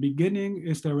that at the beginning?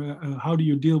 Is there how do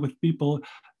you deal with people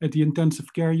at the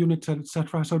intensive care units,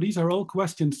 etc.? So these are all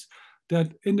questions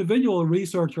that individual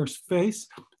researchers face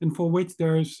and for which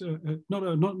there's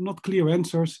not clear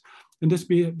answers. And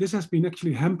this has been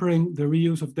actually hampering the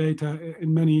reuse of data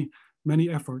in many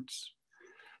efforts.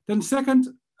 Then second,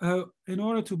 in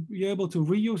order to be able to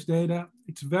reuse data,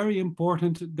 it's very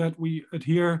important that we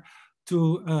adhere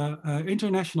to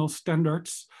international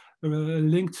standards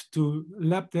linked to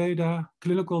lab data,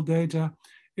 clinical data,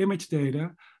 image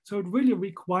data. So it really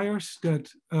requires that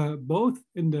both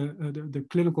in the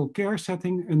clinical care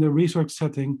setting and the research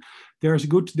setting, there's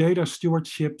good data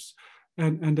stewardships,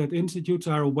 and that institutes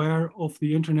are aware of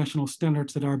the international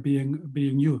standards that are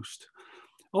being used.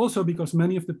 Also because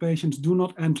many of the patients do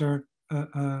not enter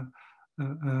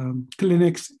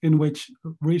clinics in which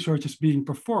research is being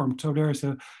performed. So there's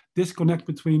a disconnect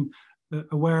between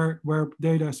where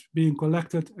data is being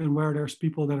collected and where there's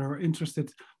people that are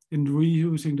interested in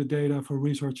reusing the data for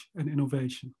research and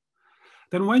innovation.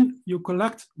 Then when you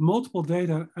collect multiple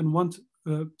data and want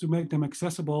to make them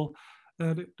accessible,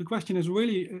 the question is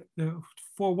really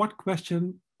for what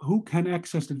question, who can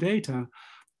access the data?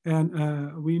 And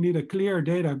we need a clear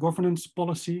data governance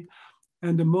policy.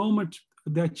 And the moment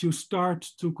that you start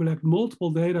to collect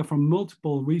multiple data from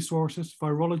multiple resources,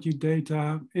 virology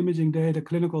data, imaging data,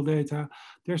 clinical data,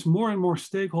 there's more and more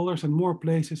stakeholders and more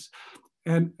places,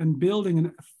 and building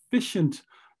an efficient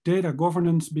data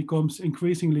governance becomes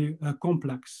increasingly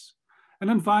complex. And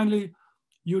then finally,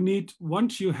 you need,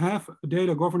 once you have a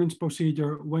data governance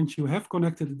procedure, once you have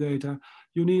connected the data,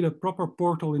 you need a proper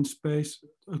portal in place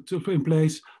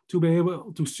to be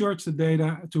able to search the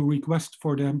data, to request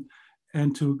for them,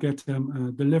 and to get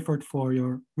them delivered for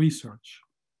your research.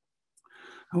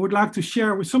 I would like to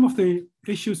share with some of the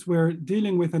issues we're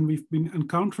dealing with and we've been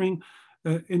encountering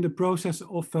in the process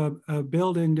of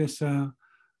building this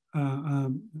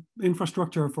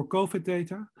infrastructure for COVID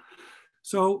data.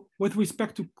 So with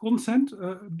respect to consent,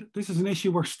 this is an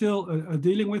issue we're still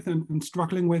dealing with and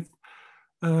struggling with.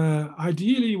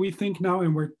 Ideally, we think now,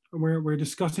 and we're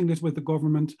discussing this with the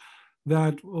government,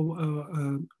 that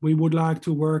we would like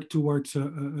to work towards a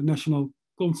national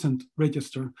consent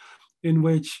register in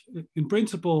which, in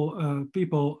principle,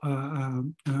 people's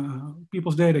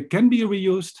data can be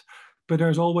reused, but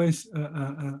there's always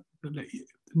a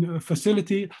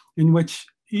facility in which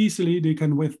easily they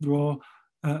can withdraw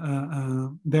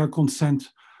their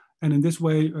consent. And in this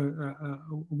way,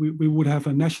 we would have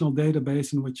a national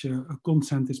database in which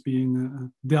consent is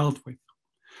being dealt with.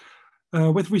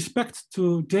 With respect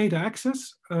to data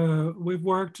access, we've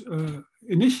worked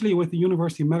initially with the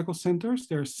university medical centers.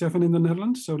 There are 7 in the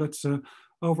Netherlands, so that's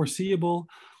overseeable.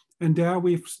 And there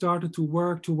we've started to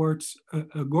work towards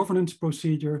a governance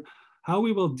procedure, how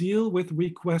we will deal with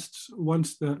requests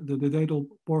once the data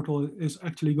portal is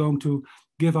actually going to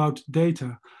give out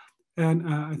data. And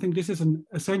I think this is an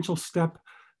essential step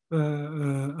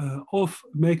of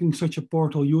making such a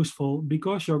portal useful,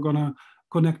 because you're going to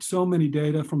connect so many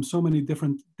data from so many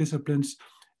different disciplines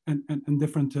and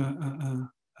different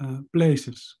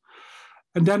places.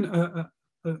 And then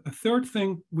a third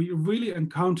thing we really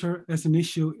encounter as an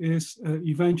issue is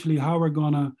eventually how we're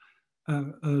gonna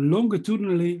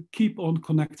longitudinally keep on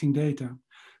connecting data.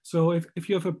 So if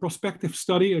you have a prospective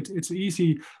study, it's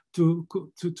easy to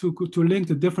link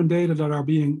the different data that are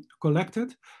being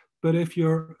collected. But if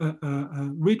you're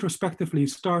retrospectively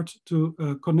start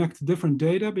to connect different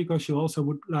data, because you also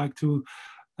would like to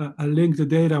link the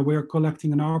data we're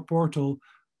collecting in our portal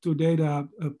to data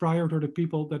prior to the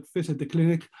people that visit the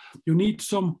clinic, you need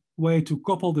some way to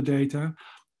couple the data.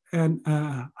 And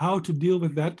how to deal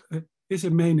with that is a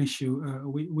main issue.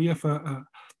 We have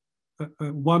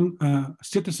one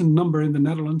citizen number in the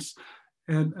Netherlands,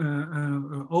 and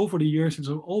over the years it's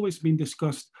always been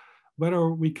discussed whether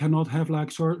we cannot have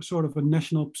like sort of a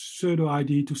national pseudo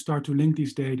ID to start to link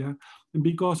these data. And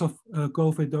because of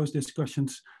COVID, those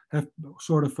discussions have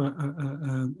sort of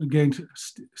gained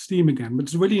steam again. But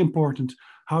it's really important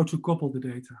how to couple the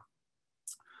data.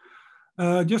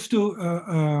 Just to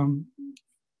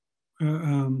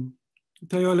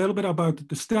tell you a little bit about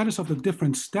the status of the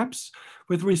different steps.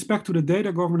 With respect to the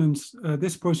data governance,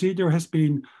 this procedure has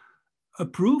been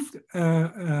approved.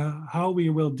 How we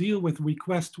will deal with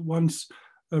requests once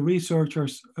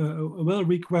researchers will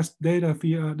request data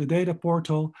via the data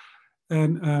portal,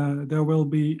 and there will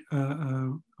be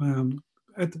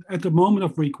at the moment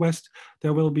of request,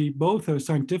 there will be both a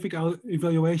scientific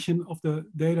evaluation of the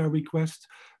data request.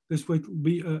 This will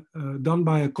be done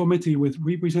by a committee with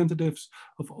representatives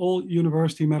of all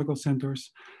university medical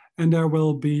centers. And there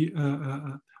will be,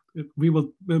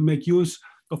 we'll make use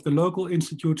of the local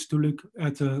institutes to look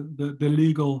at the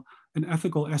legal and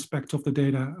ethical aspects of the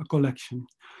data collection.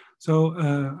 So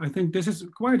I think this is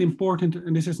quite important,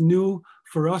 and this is new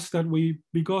for us that we,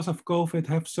 because of COVID,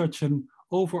 have such an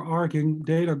overarching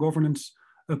data governance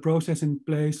process in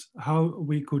place, how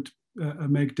we could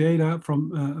make data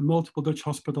from multiple Dutch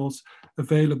hospitals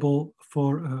available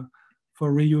for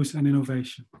reuse and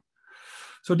innovation.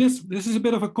 So this is a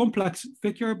bit of a complex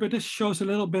figure, but this shows a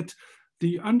little bit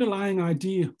the underlying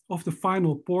idea of the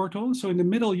final portal. So in the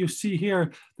middle, you see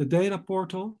here the data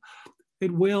portal.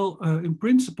 It will, in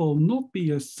principle, not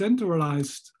be a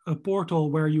centralized portal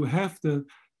where you have the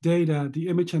data, the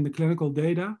image and the clinical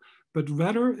data, but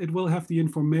rather it will have the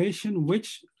information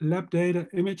which lab data,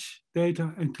 image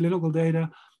data, and clinical data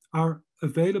are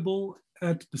available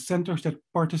at the centers that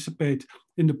participate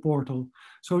in the portal.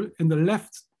 So in the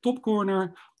left top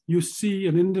corner, you see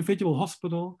an individual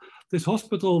hospital. This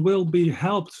hospital will be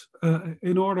helped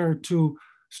in order to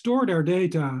store their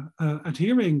data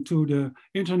adhering to the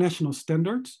international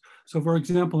standards. So for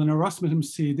example, in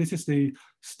Erasmus, this is the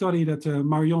study that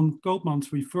Marion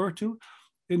Koopmans referred to,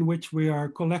 in which we are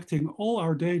collecting all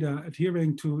our data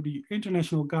adhering to the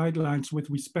international guidelines with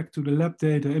respect to the lab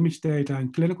data, image data,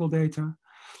 and clinical data.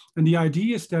 And the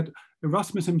idea is that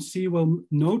Erasmus MC will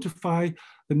notify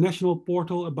the national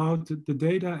portal about the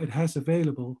data it has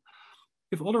available.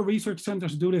 If other research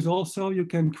centers do this also, you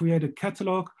can create a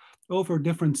catalog over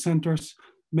different centers,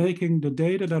 making the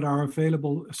data that are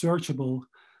available searchable.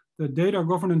 The data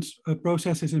governance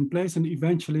process is in place, and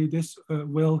eventually this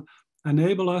will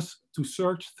enable us to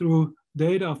search through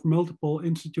data of multiple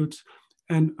institutes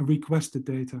and request the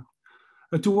data.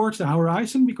 Towards the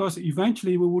horizon, because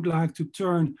eventually we would like to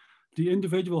turn the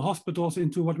individual hospitals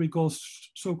into what we call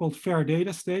so-called fair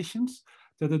data stations,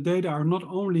 that the data are not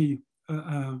only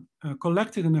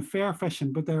collected in a fair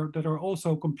fashion, but that are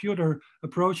also computer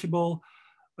approachable.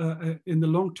 In the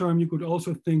long term, you could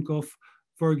also think of,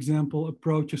 for example,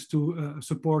 approaches to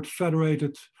support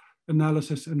federated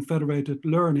analysis and federated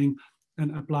learning,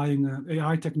 and applying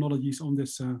AI technologies on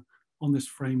this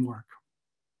framework.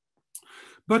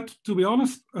 But to be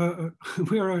honest,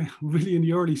 we are really in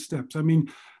the early steps. I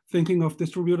mean, thinking of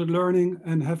distributed learning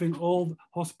and having all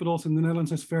hospitals in the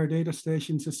Netherlands as fair data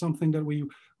stations is something that we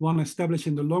want to establish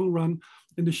in the long run.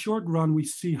 In the short run, we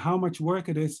see how much work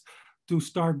it is to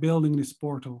start building this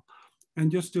portal. And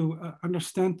just to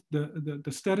understand the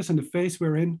status and the phase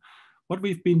we're in, what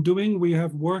we've been doing, we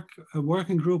have a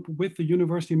working group with the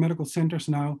university medical centers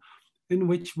now, in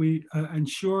which we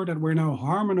ensure that we're now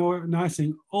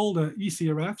harmonizing all the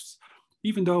ECRFs.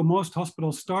 Even though most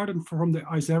hospitals started from the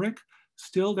ISARIC,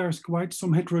 still there's quite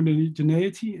some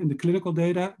heterogeneity in the clinical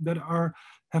data that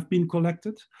have been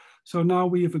collected. So now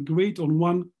we have agreed on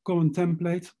one common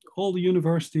template. All the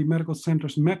university medical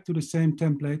centers map to the same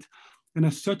template. And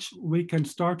as such, we can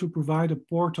start to provide a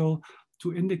portal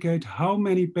to indicate how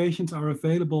many patients are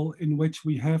available in which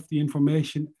we have the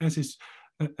information as is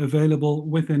available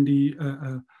within the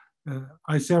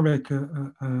ISARIC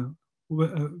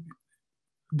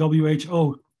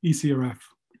WHO ECRF.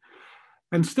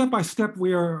 And step by step,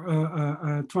 we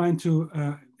are trying to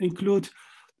include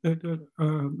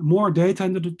more data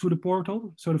into the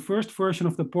portal. So the first version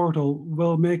of the portal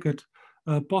will make it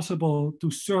possible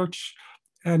to search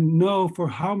and know for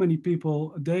how many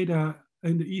people data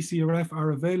in the ECRF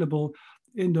are available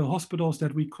in the hospitals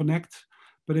that we connect.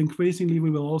 But increasingly,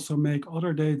 we will also make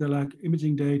other data like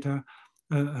imaging data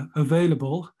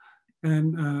available.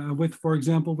 And with, for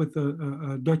example, with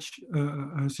the Dutch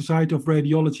Society of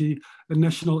Radiology, a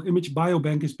national image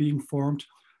biobank is being formed.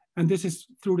 And this is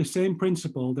through the same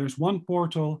principle. There's one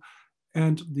portal,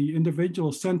 and the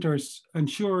individual centers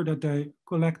ensure that they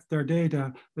collect their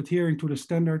data adhering to the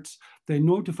standards. They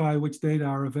notify which data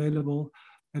are available,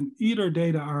 and either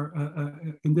data are,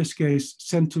 in this case,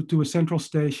 sent to a central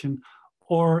station,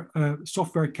 or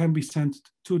software can be sent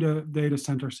to the data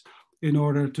centers in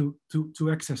order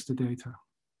to access the data.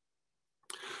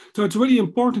 So it's really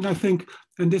important, I think,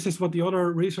 and this is what the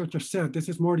other researchers said, this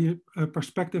is more the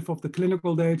perspective of the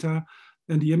clinical data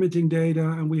and the imaging data,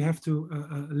 and we have to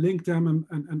link them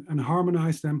and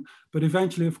harmonize them. But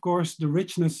eventually, of course, the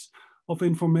richness of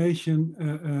information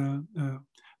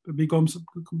becomes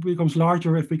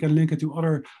larger if we can link it to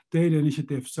other data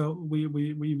initiatives. So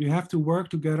we have to work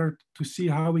together to see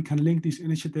how we can link these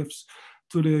initiatives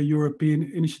to the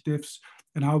European initiatives,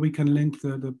 and how we can link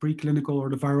the preclinical or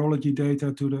the virology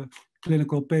data to the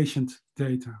clinical patient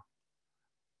data.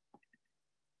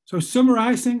 So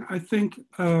summarizing, I think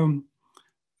I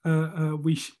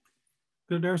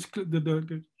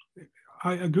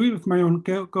agree with Marion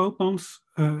Koopmans.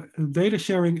 Data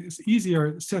sharing is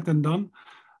easier said than done.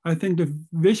 I think the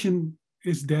vision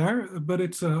is there, but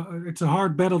it's a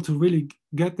hard battle to really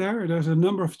get there. There's a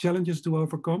number of challenges to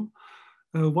overcome.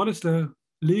 What is the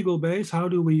legal base? How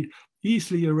do we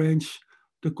easily arrange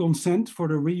the consent for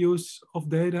the reuse of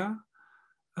data?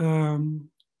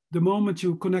 The moment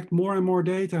you connect more and more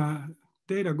data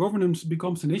governance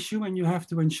becomes an issue, and you have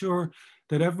to ensure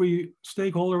that every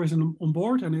stakeholder is on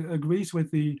board and it agrees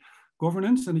with the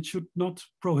governance, and it should not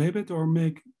prohibit or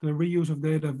make the reuse of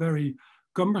data very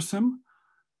cumbersome.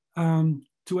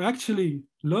 To actually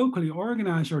locally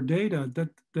organize your data that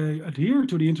they adhere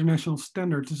to the international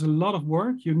standards is a lot of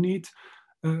work. You need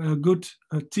a good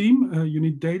team, you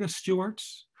need data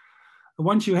stewards.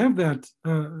 Once you have that,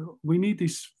 we need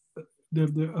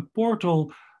a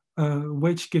portal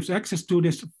which gives access to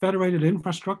this federated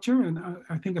infrastructure. And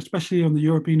I think especially on the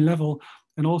European level,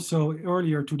 and also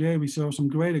earlier today, we saw some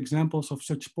great examples of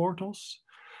such portals.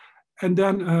 And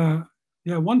then,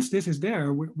 once this is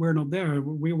there, we're not there.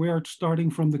 We are starting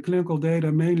from the clinical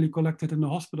data mainly collected in the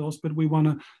hospitals, but we want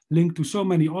to link to so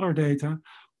many other data.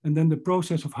 And then the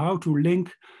process of how to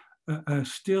link,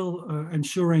 still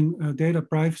ensuring data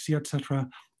privacy, etc.,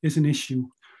 is an issue.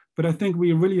 But I think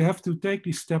we really have to take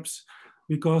these steps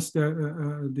because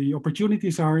the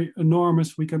opportunities are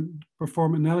enormous. We can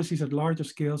perform analyses at larger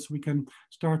scales. We can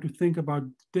start to think about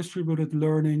distributed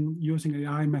learning using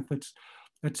AI methods,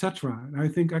 etc. And I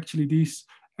think actually these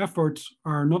efforts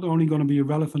are not only going to be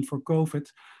relevant for COVID,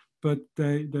 but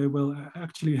they will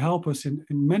actually help us in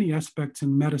many aspects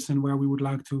in medicine where we would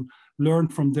like to learn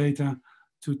from data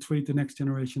to treat the next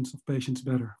generations of patients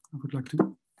better. I would like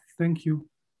to thank you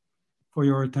for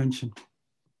your attention.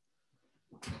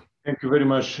 Thank you very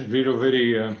much, Viro.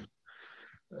 Very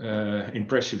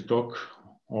impressive talk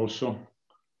also,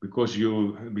 because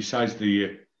you, besides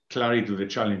the clarity of the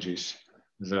challenges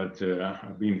that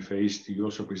are being faced, you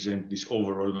also present this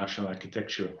overall national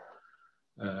architecture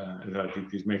that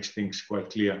it makes things quite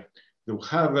clear. We'll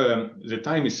have, the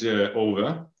time is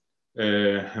over,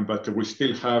 but we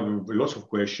still have lots of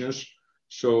questions.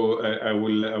 So I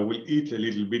will eat a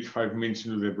little bit, 5 minutes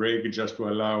into the break, just to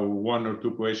allow 1 or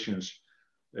 2 questions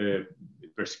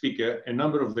per speaker. A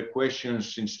number of the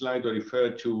questions in slide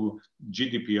refer to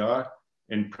GDPR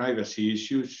and privacy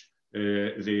issues.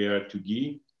 They are to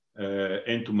Guy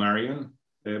and to Marion,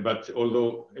 but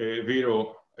although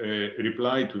Viro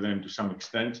replied to them to some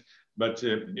extent, but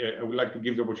I would like to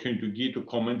give the opportunity to Guy to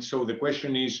comment. So the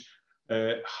question is,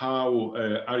 how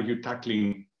are you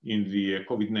tackling in the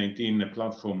COVID-19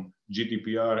 platform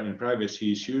GDPR and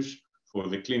privacy issues for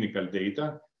the clinical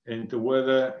data, and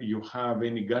whether you have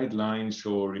any guidelines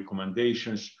or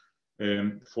recommendations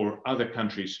for other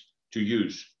countries to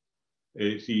use?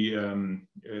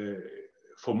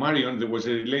 For Marion, there was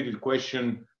a related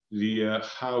question,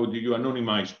 how do you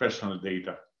anonymize personal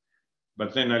data?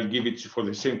 But then I'll give it for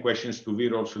the same questions to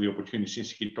Viro also the opportunity,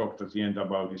 since he talked at the end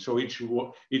about it. So each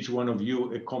one of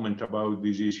you a comment about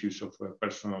these issues of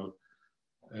personal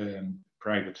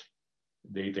private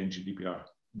data and GDPR.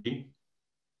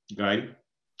 Guy,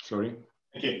 sorry.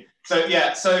 Thank you. So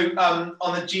yeah, on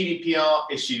the GDPR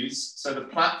issues, so the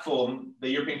platform, the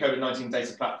European COVID-19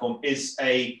 data platform, is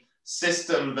a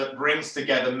system that brings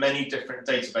together many different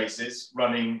databases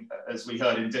running, as we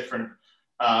heard, in different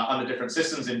under different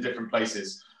systems in different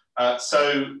places.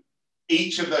 So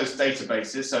each of those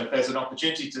databases, so if there's an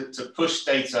opportunity to push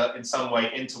data in some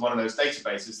way into one of those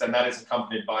databases, then that is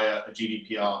accompanied by a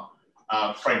GDPR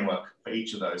framework for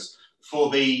each of those.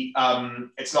 For the,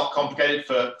 it's not complicated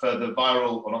for the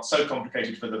viral, or not so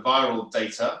complicated for the viral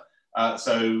data.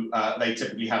 So they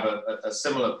typically have a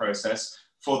similar process.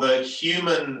 For the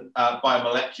human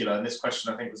biomolecular, and this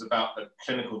question I think was about the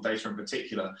clinical data in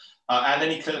particular, and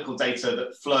any clinical data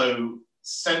that flow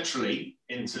centrally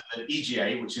into the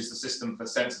EGA, which is the system for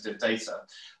sensitive data,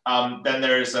 then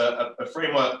there is a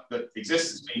framework that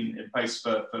exists, has been in place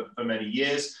for many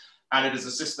years, and it is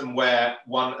a system where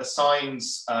one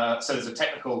assigns, so there's a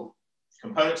technical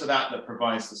component to that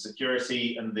provides the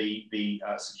security and the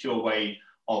secure way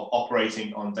of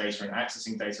operating on data and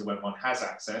accessing data when one has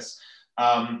access.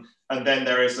 And then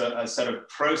there is a set of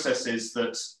processes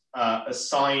that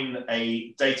assign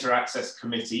a data access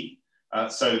committee.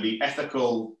 So the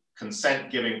ethical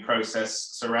consent-giving process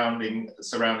surrounding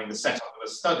the setup of a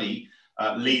study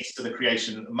leads to the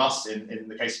creation, in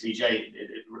the case of EGA,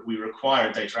 we require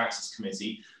a data access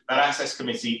committee. That access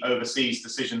committee oversees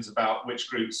decisions about which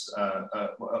groups,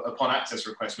 upon access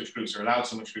requests, which groups are allowed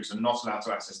to and which groups are not allowed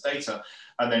to access data.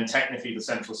 And then technically the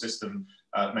central system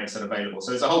makes that available.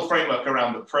 So there's a whole framework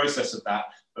around the process of that,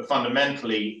 but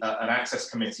fundamentally an access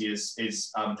committee is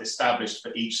established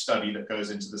for each study that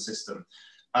goes into the system.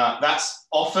 That's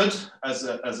offered as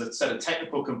a set of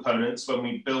technical components when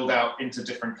we build out into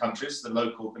different countries, the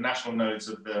national nodes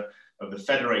of the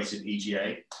federated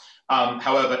EGA.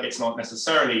 However, it's not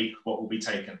necessarily what will be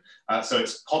taken. So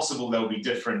it's possible there will be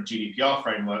different GDPR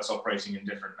frameworks operating in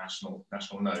different national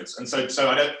nodes. And so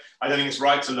I don't think it's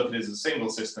right to look at it as a single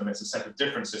system. It's a set of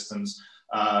different systems,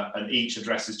 and each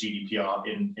addresses GDPR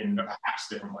in perhaps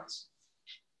different ways.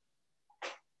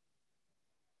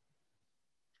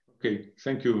 Okay,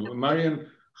 thank you, Marion.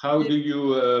 How do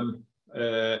you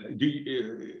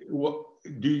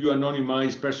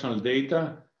anonymize personal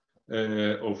data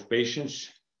of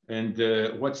patients, and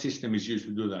what system is used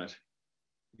to do that?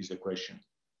 Is the question.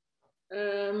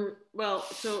 Well,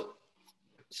 so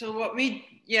what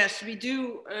we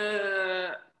do.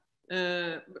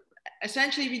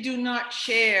 Essentially, we do not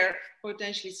share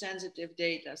potentially sensitive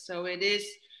data. So it is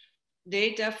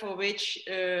data for which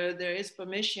there is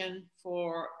permission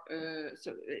for,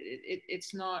 so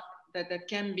it's not that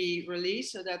can be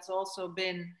released. So that's also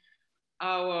been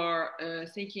our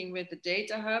thinking with the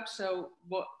data hub. So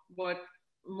what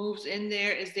moves in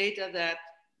there is data that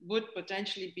would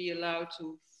potentially be allowed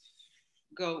to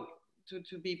go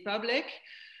to be public,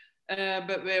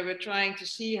 but where we're trying to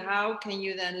see how can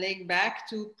you then link back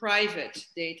to private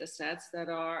data sets that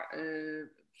are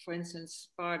for instance,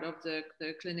 part of the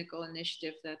clinical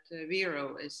initiative that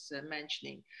Wiro is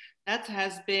mentioning. That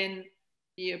has been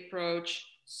the approach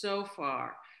so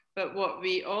far. But what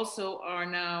we also are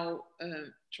now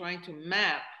trying to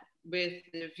map with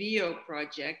the VIO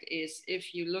project is,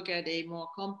 if you look at a more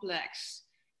complex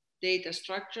data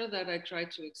structure that I tried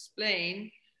to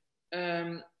explain,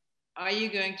 are you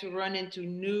going to run into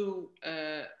new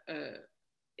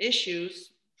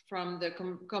issues from the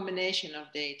combination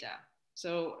of data?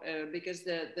 So because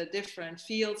the different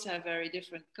fields have very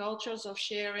different cultures of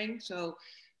sharing. So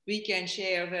we can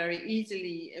share very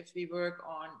easily if we work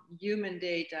on human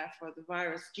data for the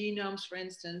virus genomes, for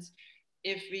instance.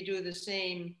 If we do the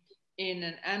same in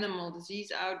an animal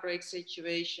disease outbreak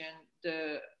situation,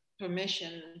 the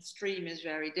permission stream is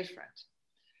very different.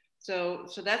 So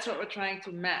that's what we're trying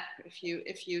to map. If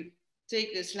you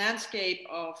take this landscape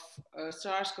of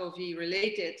SARS-CoV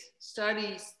related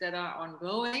studies that are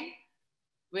ongoing,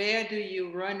 where do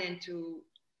you run into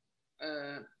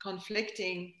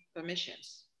conflicting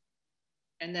permissions?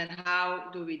 And then how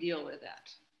do we deal with that?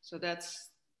 So that's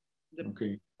the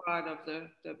part of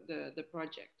the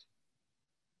project.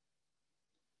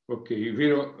 Okay,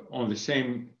 Wiro, on the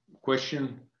same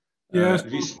question, yes.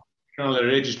 This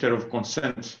register of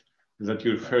consent that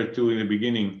you referred to in the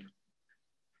beginning,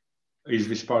 is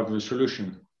this part of the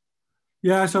solution?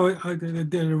 Yeah, so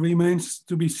it remains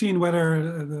to be seen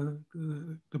whether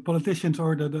the politicians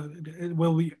or it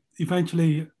will be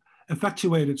eventually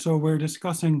effectuated. So we're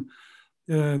discussing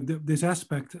this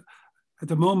aspect. At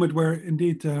the moment, we're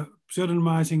indeed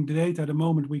pseudonymizing the data. At the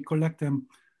moment, we collect them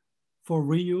for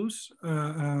reuse.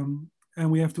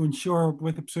 And we have to ensure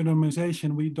with the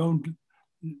pseudonymization, we don't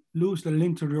lose the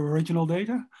link to the original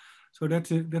data. So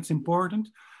that's important.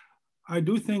 I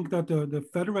do think that the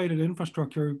federated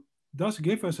infrastructure does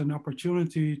give us an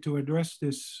opportunity to address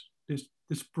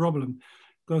this problem,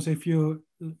 because if you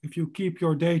keep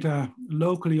your data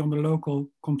locally on the local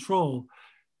control,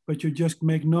 but you just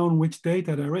make known which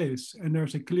data there is, and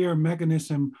there's a clear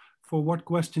mechanism for what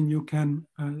question you can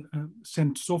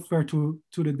send software to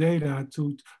the data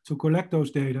to collect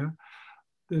those data.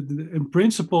 In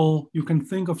principle, you can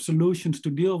think of solutions to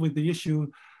deal with the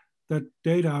issue that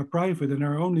data are private and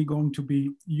are only going to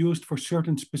be used for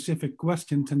certain specific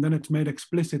questions, and then it's made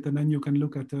explicit, and then you can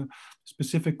look at the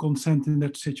specific consent in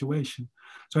that situation.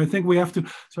 So I think we have to,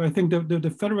 so I think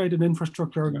the federated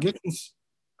infrastructure gives us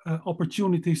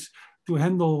opportunities to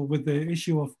handle with the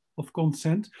issue of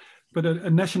consent, but a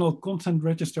national consent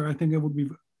register, I think it would be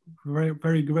very,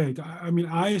 very great. I mean,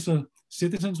 I as a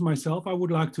citizen myself, I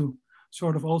would like to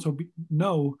sort of also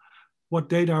know what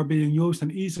data are being used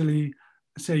and easily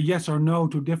say yes or no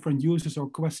to different uses or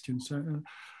questions.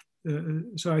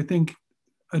 So I think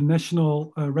a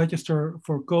national register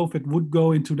for COVID would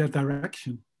go into that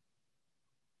direction.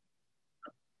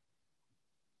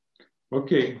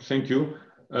 Okay, thank you.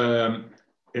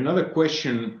 Another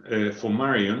question for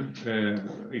Marion.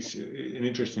 It's an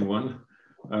interesting one.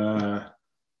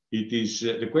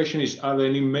 The question is, are there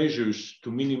any measures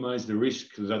to minimize the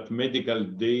risk that medical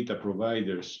data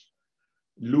providers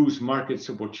lose market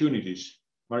opportunities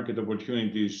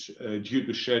due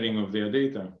to sharing of their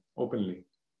data openly?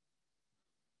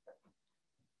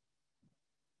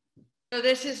 So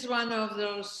this is one of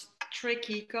those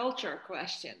tricky culture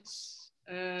questions.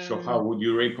 So how would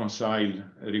you reconcile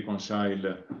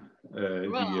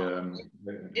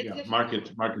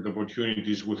market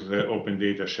opportunities with the open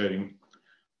data sharing?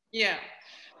 Yeah,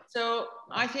 so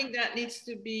I think that needs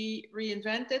to be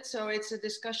reinvented. So it's a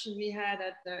discussion we had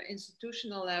at the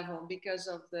institutional level because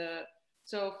of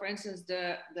so for instance,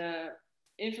 the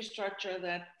infrastructure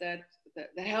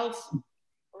the health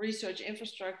research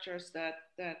infrastructures that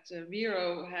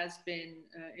Wiro has been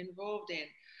involved in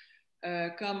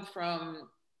come from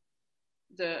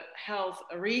the health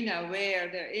arena,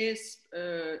 where there is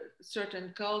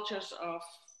certain cultures of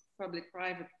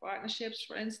public-private partnerships,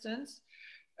 for instance,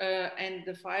 and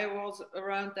the firewalls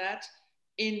around that.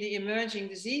 In the emerging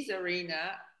disease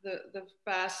arena, the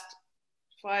past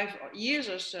 5 years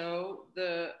or so,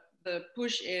 the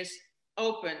push is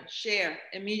open, share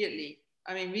immediately.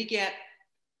 I mean, we get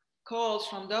calls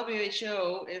from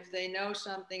WHO if they know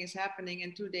something is happening,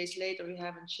 and 2 days later we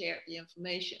haven't shared the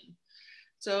information.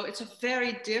 So it's a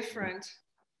very different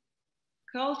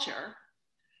culture,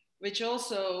 which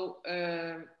also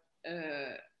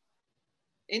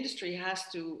industry has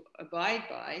to abide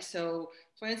by. So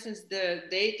for instance, the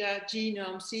data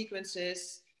genome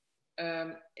sequences,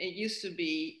 it used to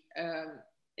be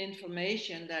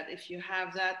information that if you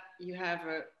have that, you have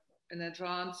an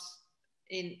advance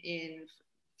in,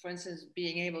 for instance,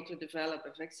 being able to develop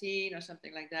a vaccine or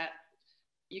something like that.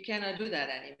 You cannot do that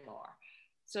anymore.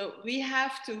 So we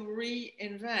have to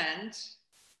reinvent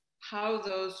how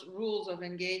those rules of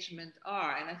engagement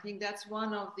are. And I think that's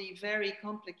one of the very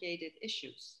complicated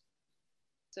issues.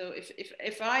 So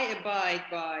if I abide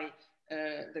by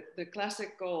the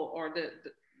classical or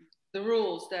the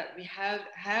rules that we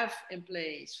have in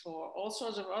place for all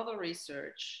sorts of other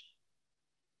research,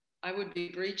 I would be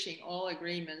breaching all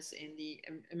agreements in the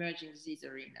emerging disease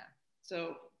arena.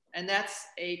 So, and that's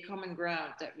a common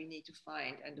ground that we need to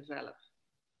find and develop.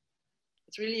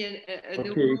 It's really a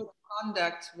new code of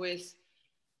conduct with,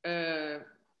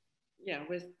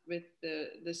 with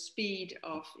the speed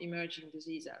of emerging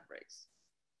disease outbreaks.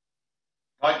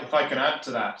 If I can add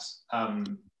to that,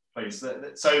 please.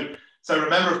 So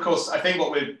remember, of course, I think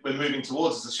what we're moving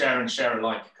towards is a share and share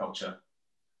alike culture,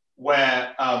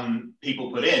 where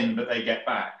people put in, but they get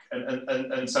back.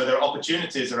 And so there are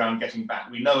opportunities around getting back.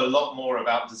 We know a lot more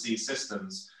about disease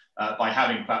systems by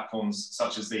having platforms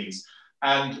such as these.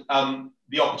 And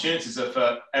the opportunities are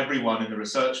for everyone in the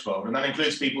research world. And that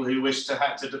includes people who wish to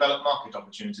develop market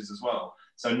opportunities as well.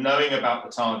 So knowing about the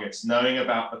targets, knowing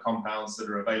about the compounds that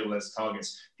are available as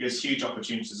targets gives huge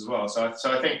opportunities as well. So I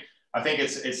think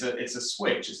it's a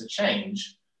switch, it's a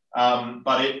change.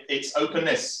 But it's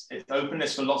openness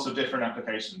for lots of different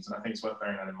applications, and I think it's worth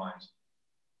bearing that in mind.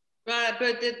 But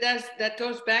that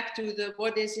goes back to the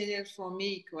what is in it for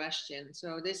me question.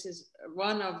 So this is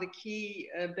one of the key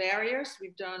barriers.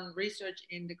 We've done research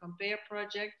in the COMPARE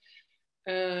project,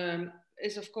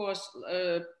 is of course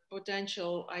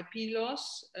potential IP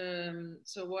loss.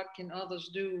 So what can others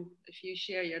do if you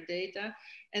share your data?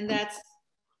 And that's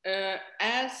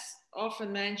as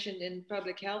often mentioned in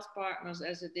public health partners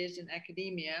as it is in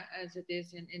academia, as it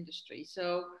is in industry.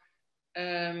 So,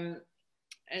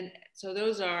 and so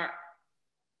those are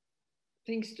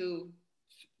things to,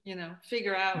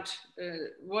 figure out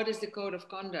what is the code of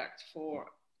conduct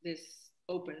for this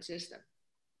open system.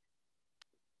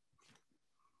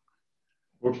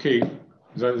 Okay,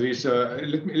 let me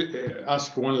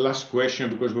ask one last question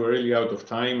because we're really out of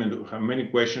time and we have many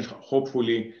questions.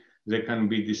 Hopefully, they can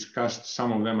be discussed,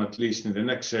 some of them at least in the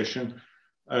next session.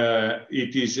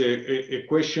 It is a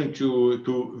question to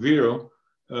Wiro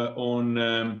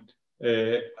on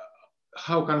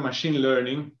how can machine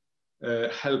learning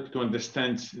help to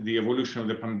understand the evolution of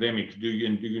the pandemic? Do you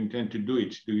intend to do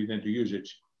it? Do you intend to use it?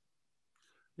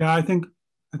 Yeah, I think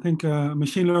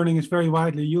machine learning is very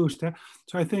widely used.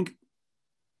 So I think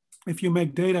if you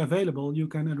make data available, you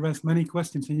can address many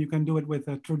questions, and you can do it with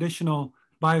traditional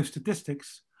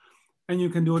biostatistics, and you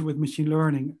can do it with machine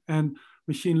learning. And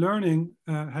machine learning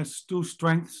has two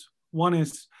strengths. One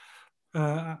is,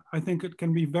 I think it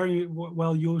can be very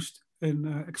well used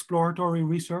in exploratory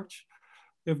research.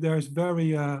 If there's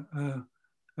very, if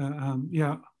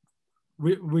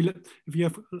you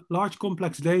have large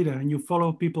complex data and you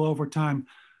follow people over time,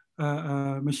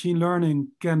 machine learning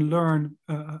can learn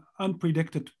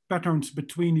unpredicted patterns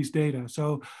between these data.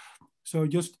 So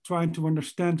just trying to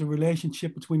understand the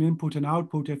relationship between input and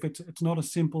output, if it's not a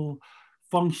simple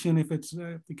function, if it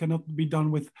cannot be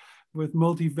done with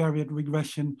multivariate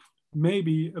regression,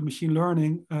 maybe a machine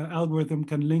learning algorithm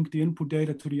can link the input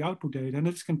data to the output data, and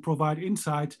this can provide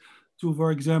insight to,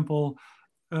 for example,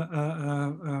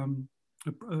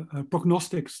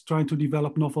 prognostics, trying to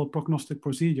develop novel prognostic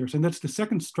procedures. And that's the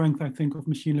second strength, I think, of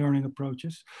machine learning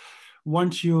approaches.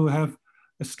 Once you have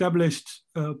established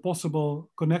possible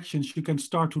connections, you can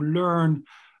start to learn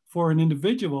for an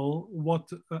individual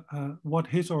what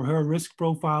his or her risk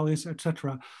profile is,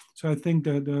 etc. So I think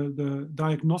the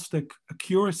diagnostic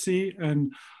accuracy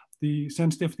and the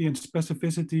sensitivity and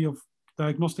specificity of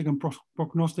diagnostic and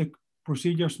prognostic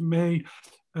procedures may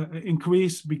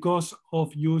increase because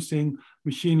of using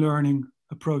machine learning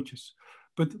approaches.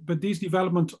 But these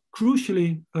developments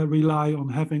crucially rely on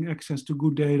having access to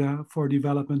good data for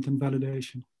development and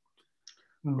validation.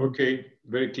 Okay,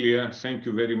 very clear. Thank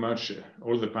you very much,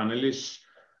 all the panelists.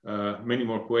 Many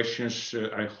more questions.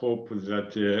 I hope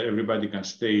that everybody can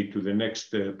stay to the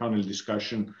next panel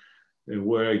discussion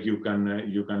where you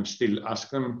can still ask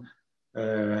them.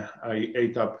 I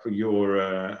ate up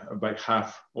your by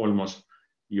half almost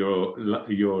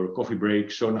your coffee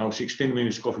break. So now 16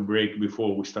 minutes coffee break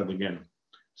before we start again.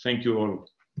 Thank you all.